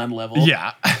Dion level.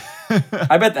 Yeah.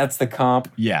 I bet that's the comp.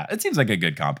 Yeah, it seems like a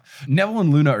good comp. Neville and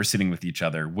Luna are sitting with each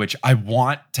other, which I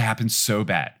want to happen so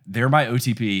bad. They're my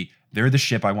OTP. They're the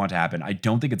ship I want to happen. I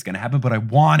don't think it's going to happen, but I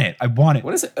want it. I want it.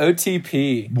 What is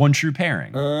OTP? One true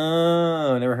pairing.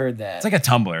 Oh, never heard that. It's like a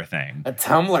Tumblr thing. A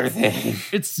Tumblr thing.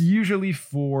 It's usually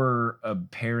for a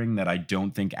pairing that I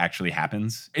don't think actually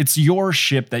happens. It's your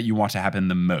ship that you want to happen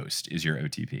the most is your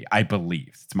OTP. I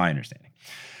believe. It's my understanding.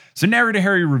 So narrator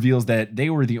Harry reveals that they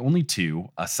were the only two,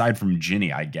 aside from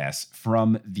Ginny, I guess,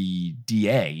 from the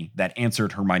DA that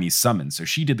answered Hermione's summons. So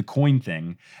she did the coin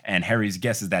thing, and Harry's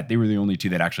guess is that they were the only two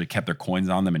that actually kept their coins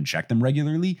on them and checked them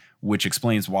regularly, which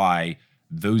explains why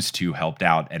those two helped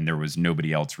out and there was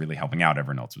nobody else really helping out.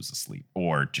 Everyone else was asleep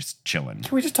or just chilling.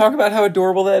 Can we just talk about how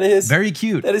adorable that is? Very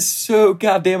cute. That is so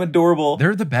goddamn adorable.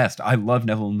 They're the best. I love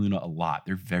Neville and Luna a lot.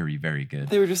 They're very, very good.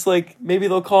 They were just like, maybe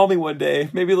they'll call me one day.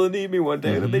 Maybe they'll need me one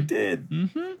day. And then they did.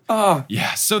 Oh.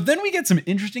 Yeah. So then we get some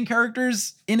interesting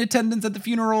characters in attendance at the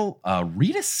funeral.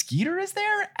 Rita Skeeter is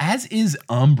there, as is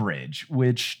Umbridge,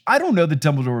 which I don't know that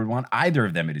Dumbledore would want either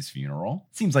of them at his funeral.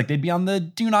 Seems like they'd be on the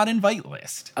do not invite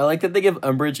list. I like that they give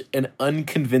Umbridge an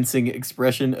unconvincing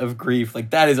expression of grief.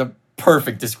 Like, that is a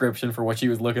perfect description for what she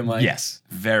was looking like. Yes,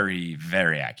 very,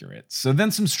 very accurate. So then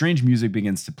some strange music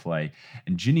begins to play,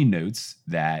 and Ginny notes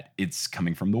that it's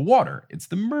coming from the water. It's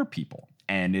the Mer people,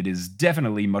 and it is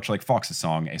definitely, much like Fawkes'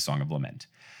 song, a song of lament.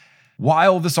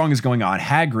 While the song is going on,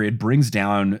 Hagrid brings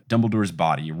down Dumbledore's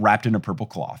body wrapped in a purple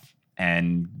cloth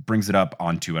and brings it up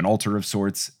onto an altar of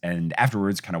sorts, and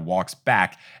afterwards kind of walks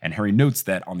back, and Harry notes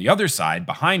that on the other side,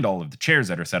 behind all of the chairs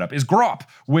that are set up, is Grop,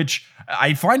 which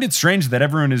I find it strange that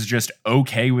everyone is just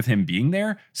okay with him being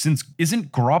there, since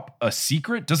isn't Grop a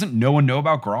secret? Doesn't no one know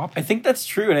about Grop? I think that's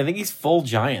true, and I think he's full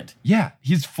giant. Yeah,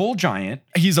 he's full giant.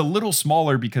 He's a little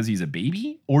smaller because he's a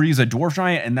baby, or he's a dwarf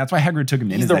giant, and that's why Hagrid took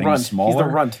him in. He's the runt. He's the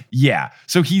runt. Yeah,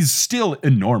 so he's still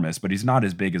enormous, but he's not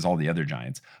as big as all the other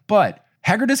giants. But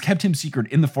Hagrid has kept him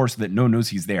secret in the forest so that no one knows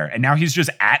he's there. And now he's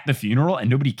just at the funeral and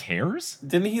nobody cares?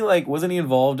 Didn't he, wasn't he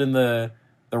involved in the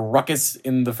ruckus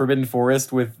in the Forbidden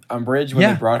Forest with Umbridge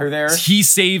when they brought her there? He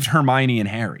saved Hermione and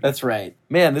Harry. That's right.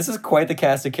 Man, this is quite the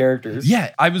cast of characters.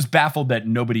 Yeah, I was baffled that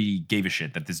nobody gave a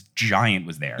shit that this giant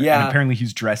was there. Yeah. And apparently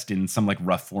he's dressed in some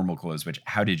rough formal clothes, which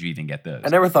how did you even get those? I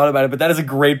never thought about it, but that is a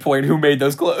great point. Who made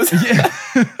those clothes? Yeah.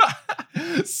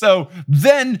 So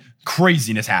then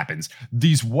craziness happens.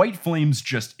 These white flames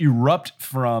just erupt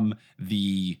from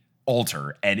the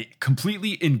altar and it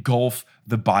completely engulf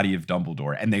the body of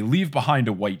Dumbledore, and they leave behind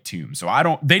a white tomb.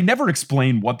 So they never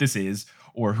explain what this is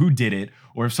or who did it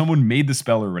or if someone made the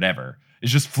spell or whatever.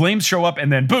 It's just flames show up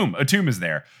and then boom, a tomb is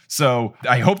there. So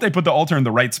I hope they put the altar in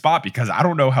the right spot because I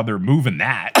don't know how they're moving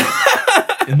that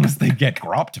unless they get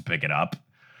Grop to pick it up.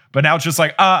 But now it's just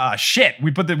like, shit,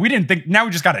 we didn't think, now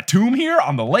we just got a tomb here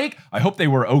on the lake. I hope they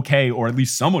were okay, or at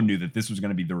least someone knew that this was going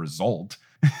to be the result.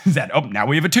 Now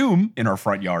we have a tomb in our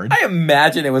front yard. I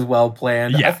imagine it was well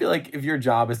planned. Yeah. I feel like if your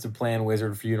job is to plan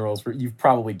wizard funerals, you've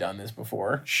probably done this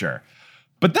before. Sure.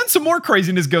 But then some more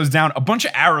craziness goes down. A bunch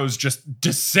of arrows just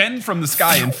descend from the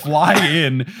sky and fly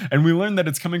in. And we learn that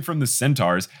it's coming from the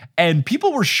centaurs. And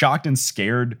people were shocked and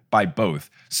scared by both.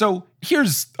 So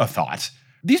here's a thought.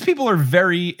 These people are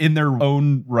very in their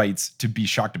own rights to be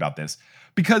shocked about this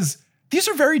because these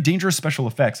are very dangerous special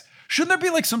effects. Shouldn't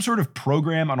there be some sort of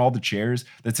program on all the chairs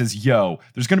that says, yo,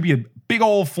 there's going to be a big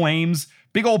old flames,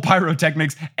 big old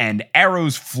pyrotechnics, and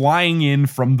arrows flying in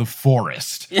from the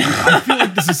forest? I feel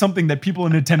like this is something that people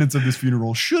in attendance of this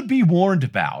funeral should be warned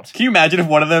about. Can you imagine if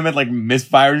one of them had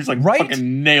misfired, just right?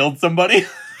 fucking nailed somebody?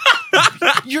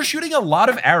 You're shooting a lot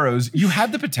of arrows. You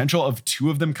have the potential of two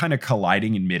of them kind of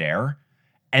colliding in midair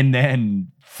and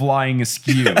then flying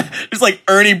askew. It's like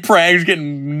Ernie Prang's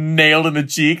getting nailed in the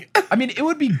cheek. I mean, it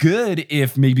would be good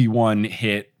if maybe one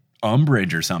hit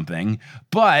Umbridge or something,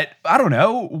 but I don't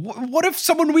know. What if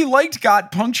someone we liked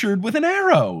got punctured with an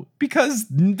arrow because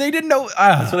they didn't know?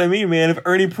 That's what I mean, man. If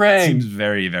Ernie Prang. Seems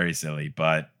very, very silly,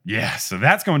 but yeah, so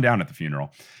that's going down at the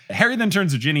funeral. Harry then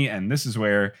turns to Ginny, and this is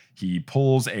where he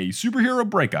pulls a superhero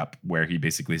breakup, where he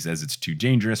basically says it's too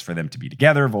dangerous for them to be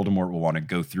together. Voldemort will want to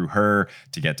go through her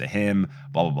to get to him,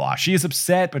 blah, blah, blah. She is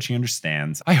upset, but she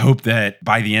understands. I hope that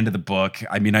by the end of the book,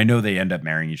 I mean, I know they end up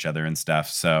marrying each other and stuff,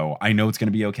 so I know it's going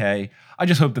to be okay. I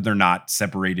just hope that they're not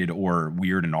separated or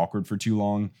weird and awkward for too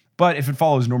long. But if it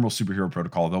follows normal superhero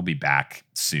protocol, they'll be back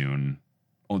soon.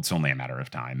 Well, it's only a matter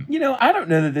of time. You know, I don't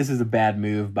know that this is a bad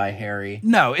move by Harry.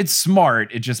 No, it's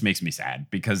smart. It just makes me sad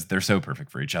because they're so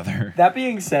perfect for each other. That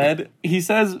being said, he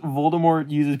says Voldemort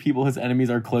uses people his enemies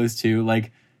are close to.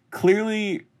 Like,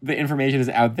 clearly the information is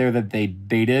out there that they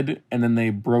dated and then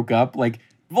they broke up. Like,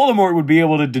 Voldemort would be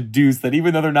able to deduce that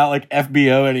even though they're not like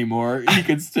FBO anymore, he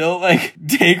could still like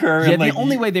take her. Yeah, and like the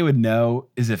only way they would know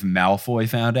is if Malfoy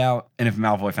found out, and if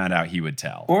Malfoy found out, he would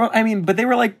tell. Or I mean, but they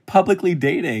were like publicly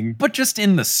dating. But just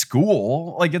in the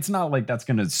school, like it's not like that's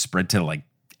gonna spread to like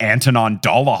Antonin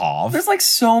Dolohov. There's like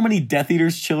so many Death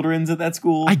Eaters' children at that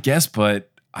school. I guess, but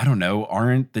I don't know.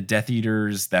 Aren't the Death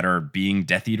Eaters that are being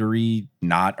Death Eatery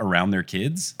not around their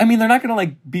kids? I mean, they're not going to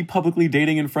like be publicly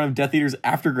dating in front of Death Eaters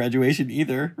after graduation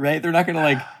either, right? They're not going to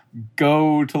like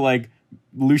go to like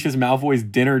Lucius Malfoy's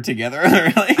dinner together.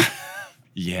 Like,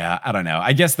 yeah, I don't know.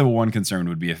 I guess the one concern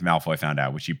would be if Malfoy found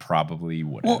out, which he probably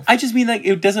would have. Well, I just mean like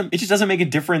it just doesn't make a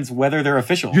difference whether they're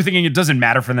official. You're thinking it doesn't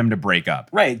matter for them to break up.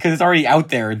 Right, because it's already out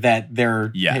there that they're,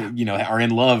 you know, are in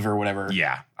love or whatever.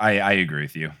 Yeah, I agree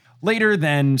with you. Later,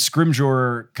 then,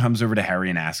 Scrimgeour comes over to Harry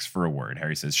and asks for a word.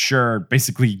 Harry says, sure,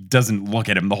 basically doesn't look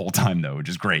at him the whole time, though, which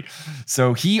is great.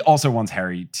 So he also wants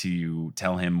Harry to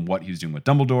tell him what he was doing with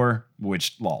Dumbledore,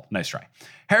 which, lol, nice try.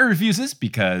 Harry refuses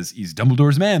because he's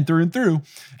Dumbledore's man through and through.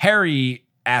 Harry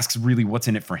asks really what's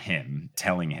in it for him,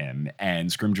 telling him,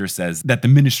 and Scrimgeour says that the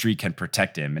Ministry can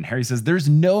protect him, and Harry says there's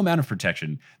no amount of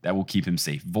protection that will keep him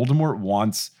safe. Voldemort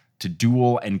wants to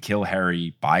duel and kill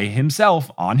Harry by himself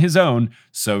on his own.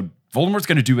 So Voldemort's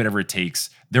going to do whatever it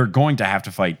takes. They're going to have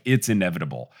to fight. It's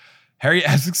inevitable. Harry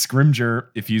asks Scrimgeour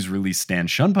if he's released Stan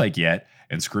Shunpike yet,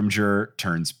 and Scrimgeour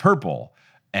turns purple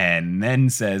and then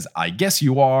says, I guess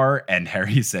you are. And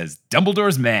Harry says,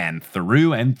 Dumbledore's man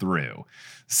through and through.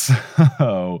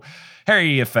 So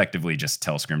Harry effectively just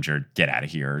tells Scrimgeour, get out of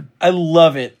here. I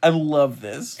love it. I love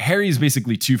this. Harry's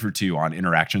basically 2 for 2 on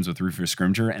interactions with Rufus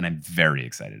Scrimgeour, and I'm very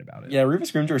excited about it. Yeah,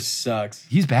 Rufus Scrimgeour sucks.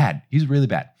 He's bad. He's really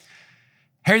bad.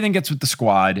 Harry then gets with the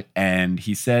squad, and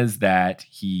he says that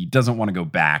he doesn't want to go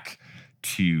back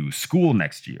to school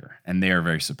next year, and they are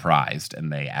very surprised,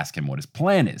 and they ask him what his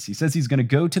plan is. He says he's going to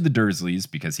go to the Dursleys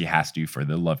because he has to for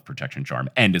the love protection charm,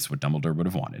 and it's what Dumbledore would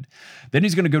have wanted. Then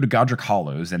he's going to go to Godric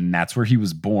Hollows, and that's where he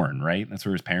was born, right? That's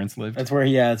where his parents lived? That's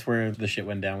where the shit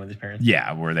went down with his parents.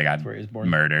 Yeah, where they got where he was born.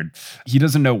 Murdered. He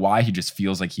doesn't know why, he just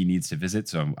feels like he needs to visit,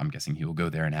 so I'm guessing he will go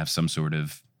there and have some sort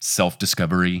of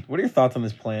self-discovery. What are your thoughts on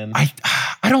this plan?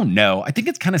 I don't know. I think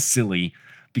it's kind of silly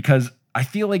because I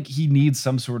feel like he needs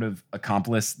some sort of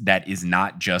accomplice that is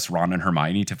not just Ron and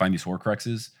Hermione to find these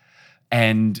Horcruxes.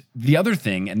 And the other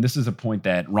thing, and this is a point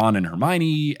that Ron and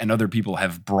Hermione and other people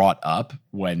have brought up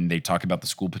when they talk about the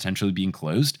school potentially being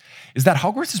closed, is that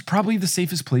Hogwarts is probably the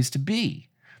safest place to be.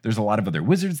 There's a lot of other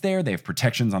wizards there. They have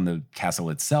protections on the castle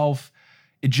itself.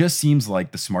 It just seems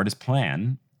like the smartest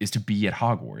plan is to be at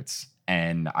Hogwarts.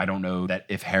 And I don't know that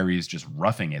if Harry is just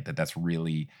roughing it, that's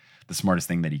really the smartest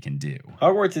thing that he can do.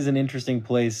 Hogwarts is an interesting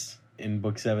place in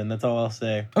Book 7. That's all I'll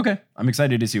say. Okay. I'm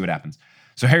excited to see what happens.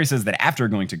 So Harry says that after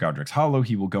going to Godric's Hollow,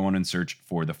 he will go on and search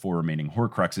for the 4 remaining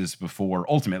Horcruxes before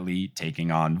ultimately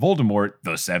taking on Voldemort,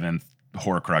 the 7th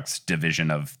Horcrux division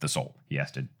of the soul. He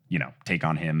has to, take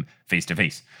on him face to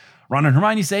face. Ron and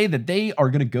Hermione say that they are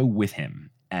going to go with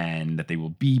him and that they will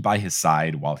be by his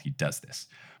side while he does this.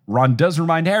 Ron does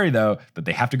remind Harry, though, that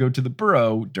they have to go to the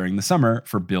Burrow during the summer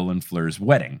for Bill and Fleur's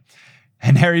wedding.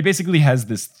 And Harry basically has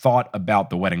this thought about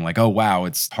the wedding, like, oh, wow,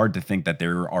 it's hard to think that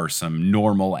there are some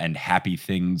normal and happy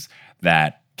things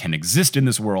that can exist in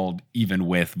this world, even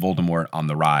with Voldemort on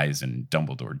the rise and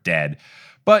Dumbledore dead.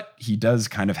 But he does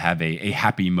kind of have a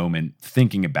happy moment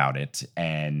thinking about it,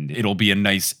 and it'll be a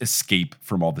nice escape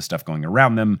from all the stuff going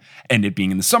around them. And it being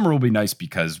in the summer will be nice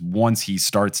because once he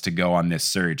starts to go on this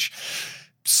search,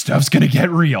 stuff's going to get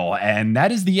real. And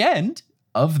that is the end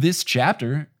of this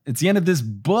chapter. It's the end of this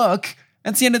book.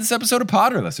 That's the end of this episode of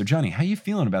Potterless. So, Johnny, how you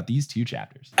feeling about these 2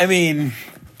 chapters? I mean,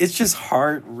 it's just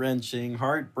heart-wrenching,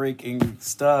 heartbreaking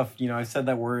stuff. You know, I've said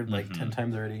that word like 10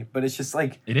 times already, but it's just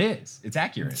like... It is. It's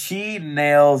accurate. She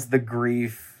nails the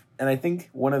grief. And I think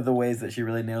one of the ways that she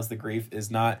really nails the grief is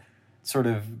not sort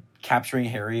of capturing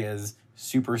Harry as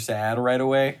super sad right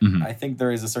away. I think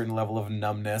there is a certain level of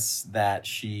numbness that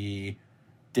she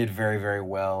did very, very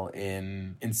well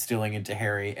in instilling into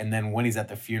Harry. And then when he's at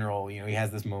the funeral, you know, he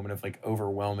has this moment of like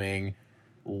overwhelming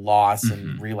loss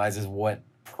and realizes what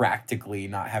practically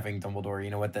not having Dumbledore, you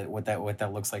know, what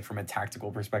that looks like from a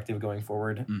tactical perspective going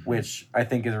forward, which I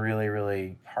think is really,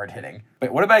 really hard hitting.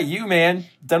 But what about you, man?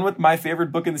 Done with my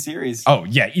favorite book in the series. Oh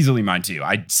yeah, easily mine too.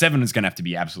 7 is going to have to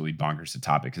be absolutely bonkers to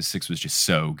top it because 6 was just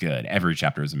so good. Every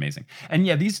chapter is amazing. And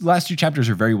yeah, these last 2 chapters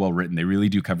are very well written. They really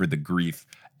do cover the grief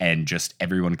and just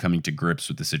everyone coming to grips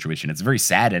with the situation. It's a very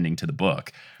sad ending to the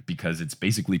book because it's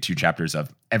basically 2 chapters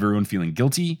of everyone feeling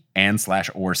guilty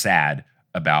and/or sad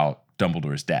about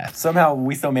Dumbledore's death. Somehow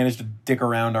we still managed to dick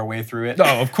around our way through it.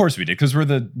 Oh, of course we did, because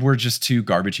we're just 2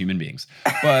 garbage human beings.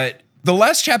 But the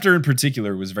last chapter in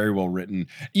particular was very well written,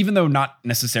 even though not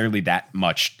necessarily that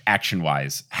much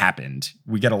action-wise happened.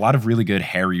 We get a lot of really good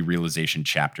Harry realization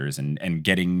chapters and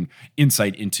getting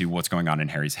insight into what's going on in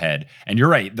Harry's head. And you're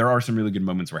right, there are some really good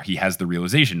moments where he has the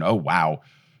realization, oh, wow,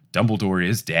 Dumbledore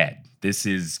is dead. This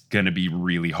is going to be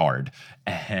really hard.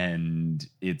 And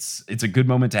it's a good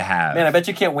moment to have. Man, I bet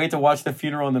you can't wait to watch the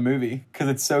funeral in the movie because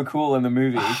it's so cool in the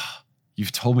movie.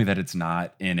 You've told me that it's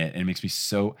not in it, and it makes me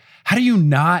so... How do you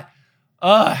not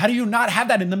have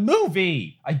that in the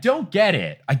movie? I don't get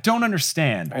it. I don't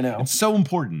understand. I know. It's so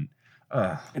important.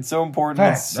 It's so important.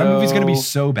 That movie's going to be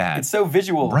so bad. It's so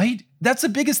visual. Right? That's the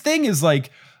biggest thing is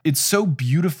like, it's so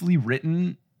beautifully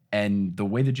written, and the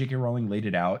way that J.K. Rowling laid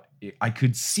it out, I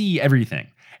could see everything.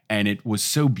 And it was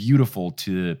so beautiful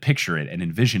to picture it and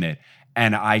envision it.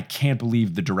 And I can't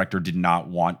believe the director did not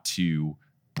want to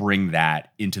bring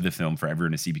that into the film for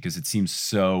everyone to see because it seems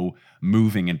so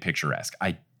moving and picturesque.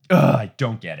 I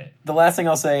don't get it. The last thing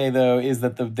I'll say, though, is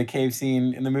that the cave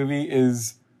scene in the movie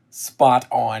is spot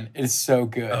on. It is so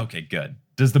good. Okay, good.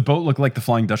 Does the boat look like the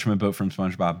Flying Dutchman boat from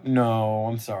SpongeBob? No,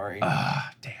 I'm sorry.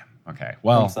 Damn. Okay,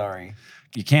 well. I'm sorry.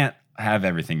 You can't have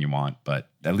everything you want, but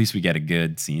at least we get a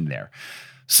good scene there.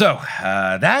 So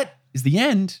that is the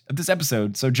end of this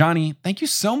episode. So Johnny, thank you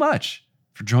so much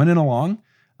for joining along.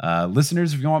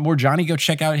 Listeners, if you want more Johnny, go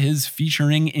check out his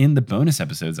featuring in the bonus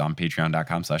episodes on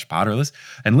patreon.com/Potterless.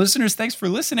 And listeners, thanks for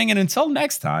listening. And until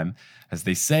next time, as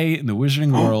they say in the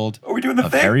Wizarding world Are we doing the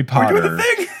of thing? Harry Potter. Are we doing the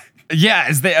thing? Yeah,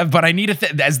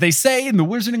 as they say in the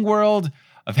Wizarding world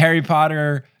of Harry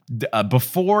Potter,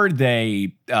 before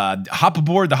they hop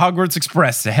aboard the Hogwarts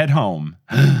Express to head home.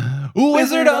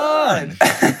 Wizard on!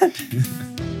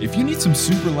 If you need some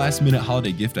super last minute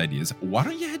holiday gift ideas, why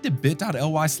don't you head to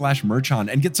bit.ly/merchon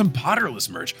and get some Potterless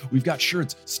merch. We've got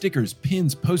shirts, stickers,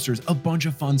 pins, posters, a bunch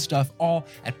of fun stuff, all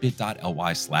at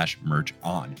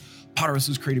bit.ly/merchon. Potterless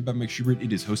is created by Mick Schubert.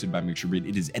 It is hosted by Mick Schubert.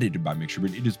 It is edited by Mick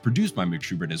Schubert. It is produced by Mick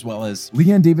Schubert, as well as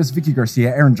Leanne Davis, Vicky Garcia,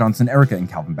 Aaron Johnson, Erica and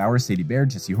Calvin Bauer, Sadie Baird,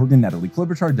 Jesse Horgan, Natalie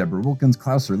Klobuchar, Deborah Wilkins,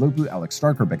 Klaus Serlopu, Alex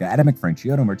Stark, Rebecca Adamick, Frank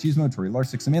Chiodo, Marchismo, Tori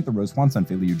Larsick, Samantha Rose, Juan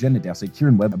Sanfeli, Eugenia Dowsey,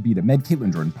 Kieran Webb, Abida Med,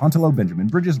 Caitlin Jordan, Pontello, Benjamin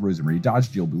Bridges, Rosemarie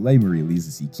Dodge, Jill Boulay, Maria Lisa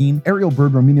C. Keene, Ariel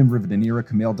Bird, Romina Rivadeneira,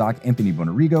 Camille Dock, Anthony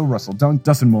Bonarigo, Russell Dunk,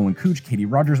 Dustin Mullen Cooch, Katie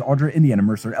Rogers, Audra, Indiana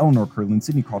Mercer, Eleanor Curlin,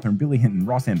 Sydney Cawthorn, Billy Hinton,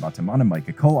 Rossanne Batamana,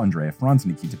 Micah Cole, Andrea Franz,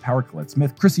 Nikita Power, Colette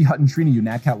Smith, Chrissy Hutton, Trina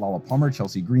Unatcat, Lala Palmer,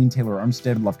 Chelsea Green, Taylor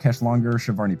Armstead, Lovekesh Longer,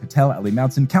 Shavarni Patel, Ellie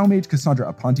Moutson, Calmage,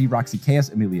 Cassandra Aponte, Roxy Chaos,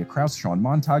 Amelia Krause, Sean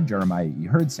Montag, Jeremiah E.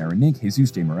 Hurd, Sarah Nink, Jesus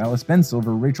De Morales, Ben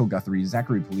Silver, Rachel Guthrie,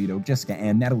 Zachary Polito, Jessica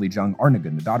Ann, Natalie Jung, Arna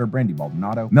Gundadaughter, Brandy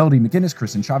Baldonado, Melody McGinnis,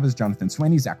 Kristen Chavez, Jonathan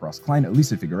Swaney, Zach Ross Klein,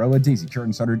 Elisa Figueroa, Daisy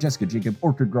Curtin-Sutter, Jessica Jacob,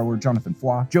 Orchid Grower, Jonathan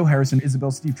Foy, Joe Harrison,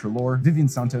 Isabel Steve Trelaw, Vivian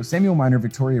Santos, Samuel Miner,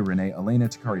 Victoria Renee, Elena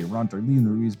Takaria Ront, Darlene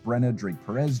Ruiz, Brenna, Drake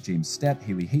Perez, James Stett,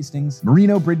 Haley Hastings,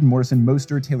 Marino, Braden Morrison,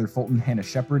 Moster, Taylor Fulton, Hannah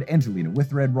Shepard, Angelina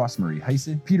Withred, Ross Marie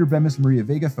Heise, Peter Bemis, Maria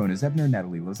Vega, Fona Zebner,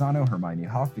 Natalie Lozano, Hermione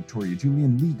Hoff, Victoria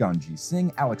Julian, Lee Ganji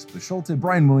Singh, Alex Bisholte,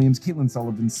 Brian Williams, Caitlin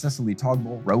Sullivan, Cecily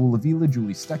Togball, Raul Avila,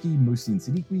 Julie Stuckey, Mohsin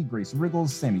Siddiqui, Grace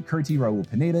Riggles, Sammy Curti, Raul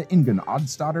Pineda, Ingun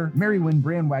Oddstotter, Mary Wynn,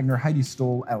 Bran Wagner, Heidi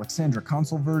Stoll, Alexandra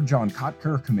Consulver, John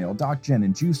Kotker, Camille Doc, Jen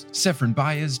and Juice, Sefrin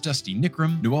Baez, Dusty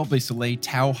Nickram, Noel Baselet,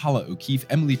 Tao, Hala O'Keefe,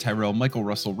 Emily Tyrell, Michael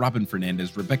Russell, Robin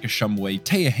Fernandez, Rebecca Shumway,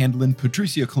 Taya Handlin,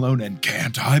 Patricia Cologne, Alone and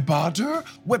Can't I, Potter?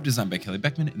 Web design by Kelly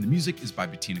Beckman, and the music is by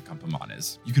Bettina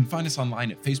Campomanes. You can find us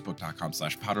online at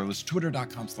facebook.com/Potterless,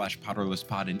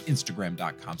 twitter.com/PotterlessPod, and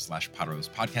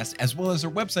instagram.com/PotterlessPodcast, as well as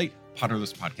our website,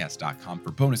 PotterlessPodcast.com.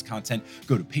 For bonus content,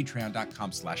 go to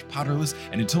patreon.com/Potterless.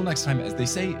 And until next time, as they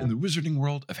say in the wizarding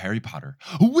world of Harry Potter,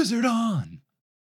 wizard on!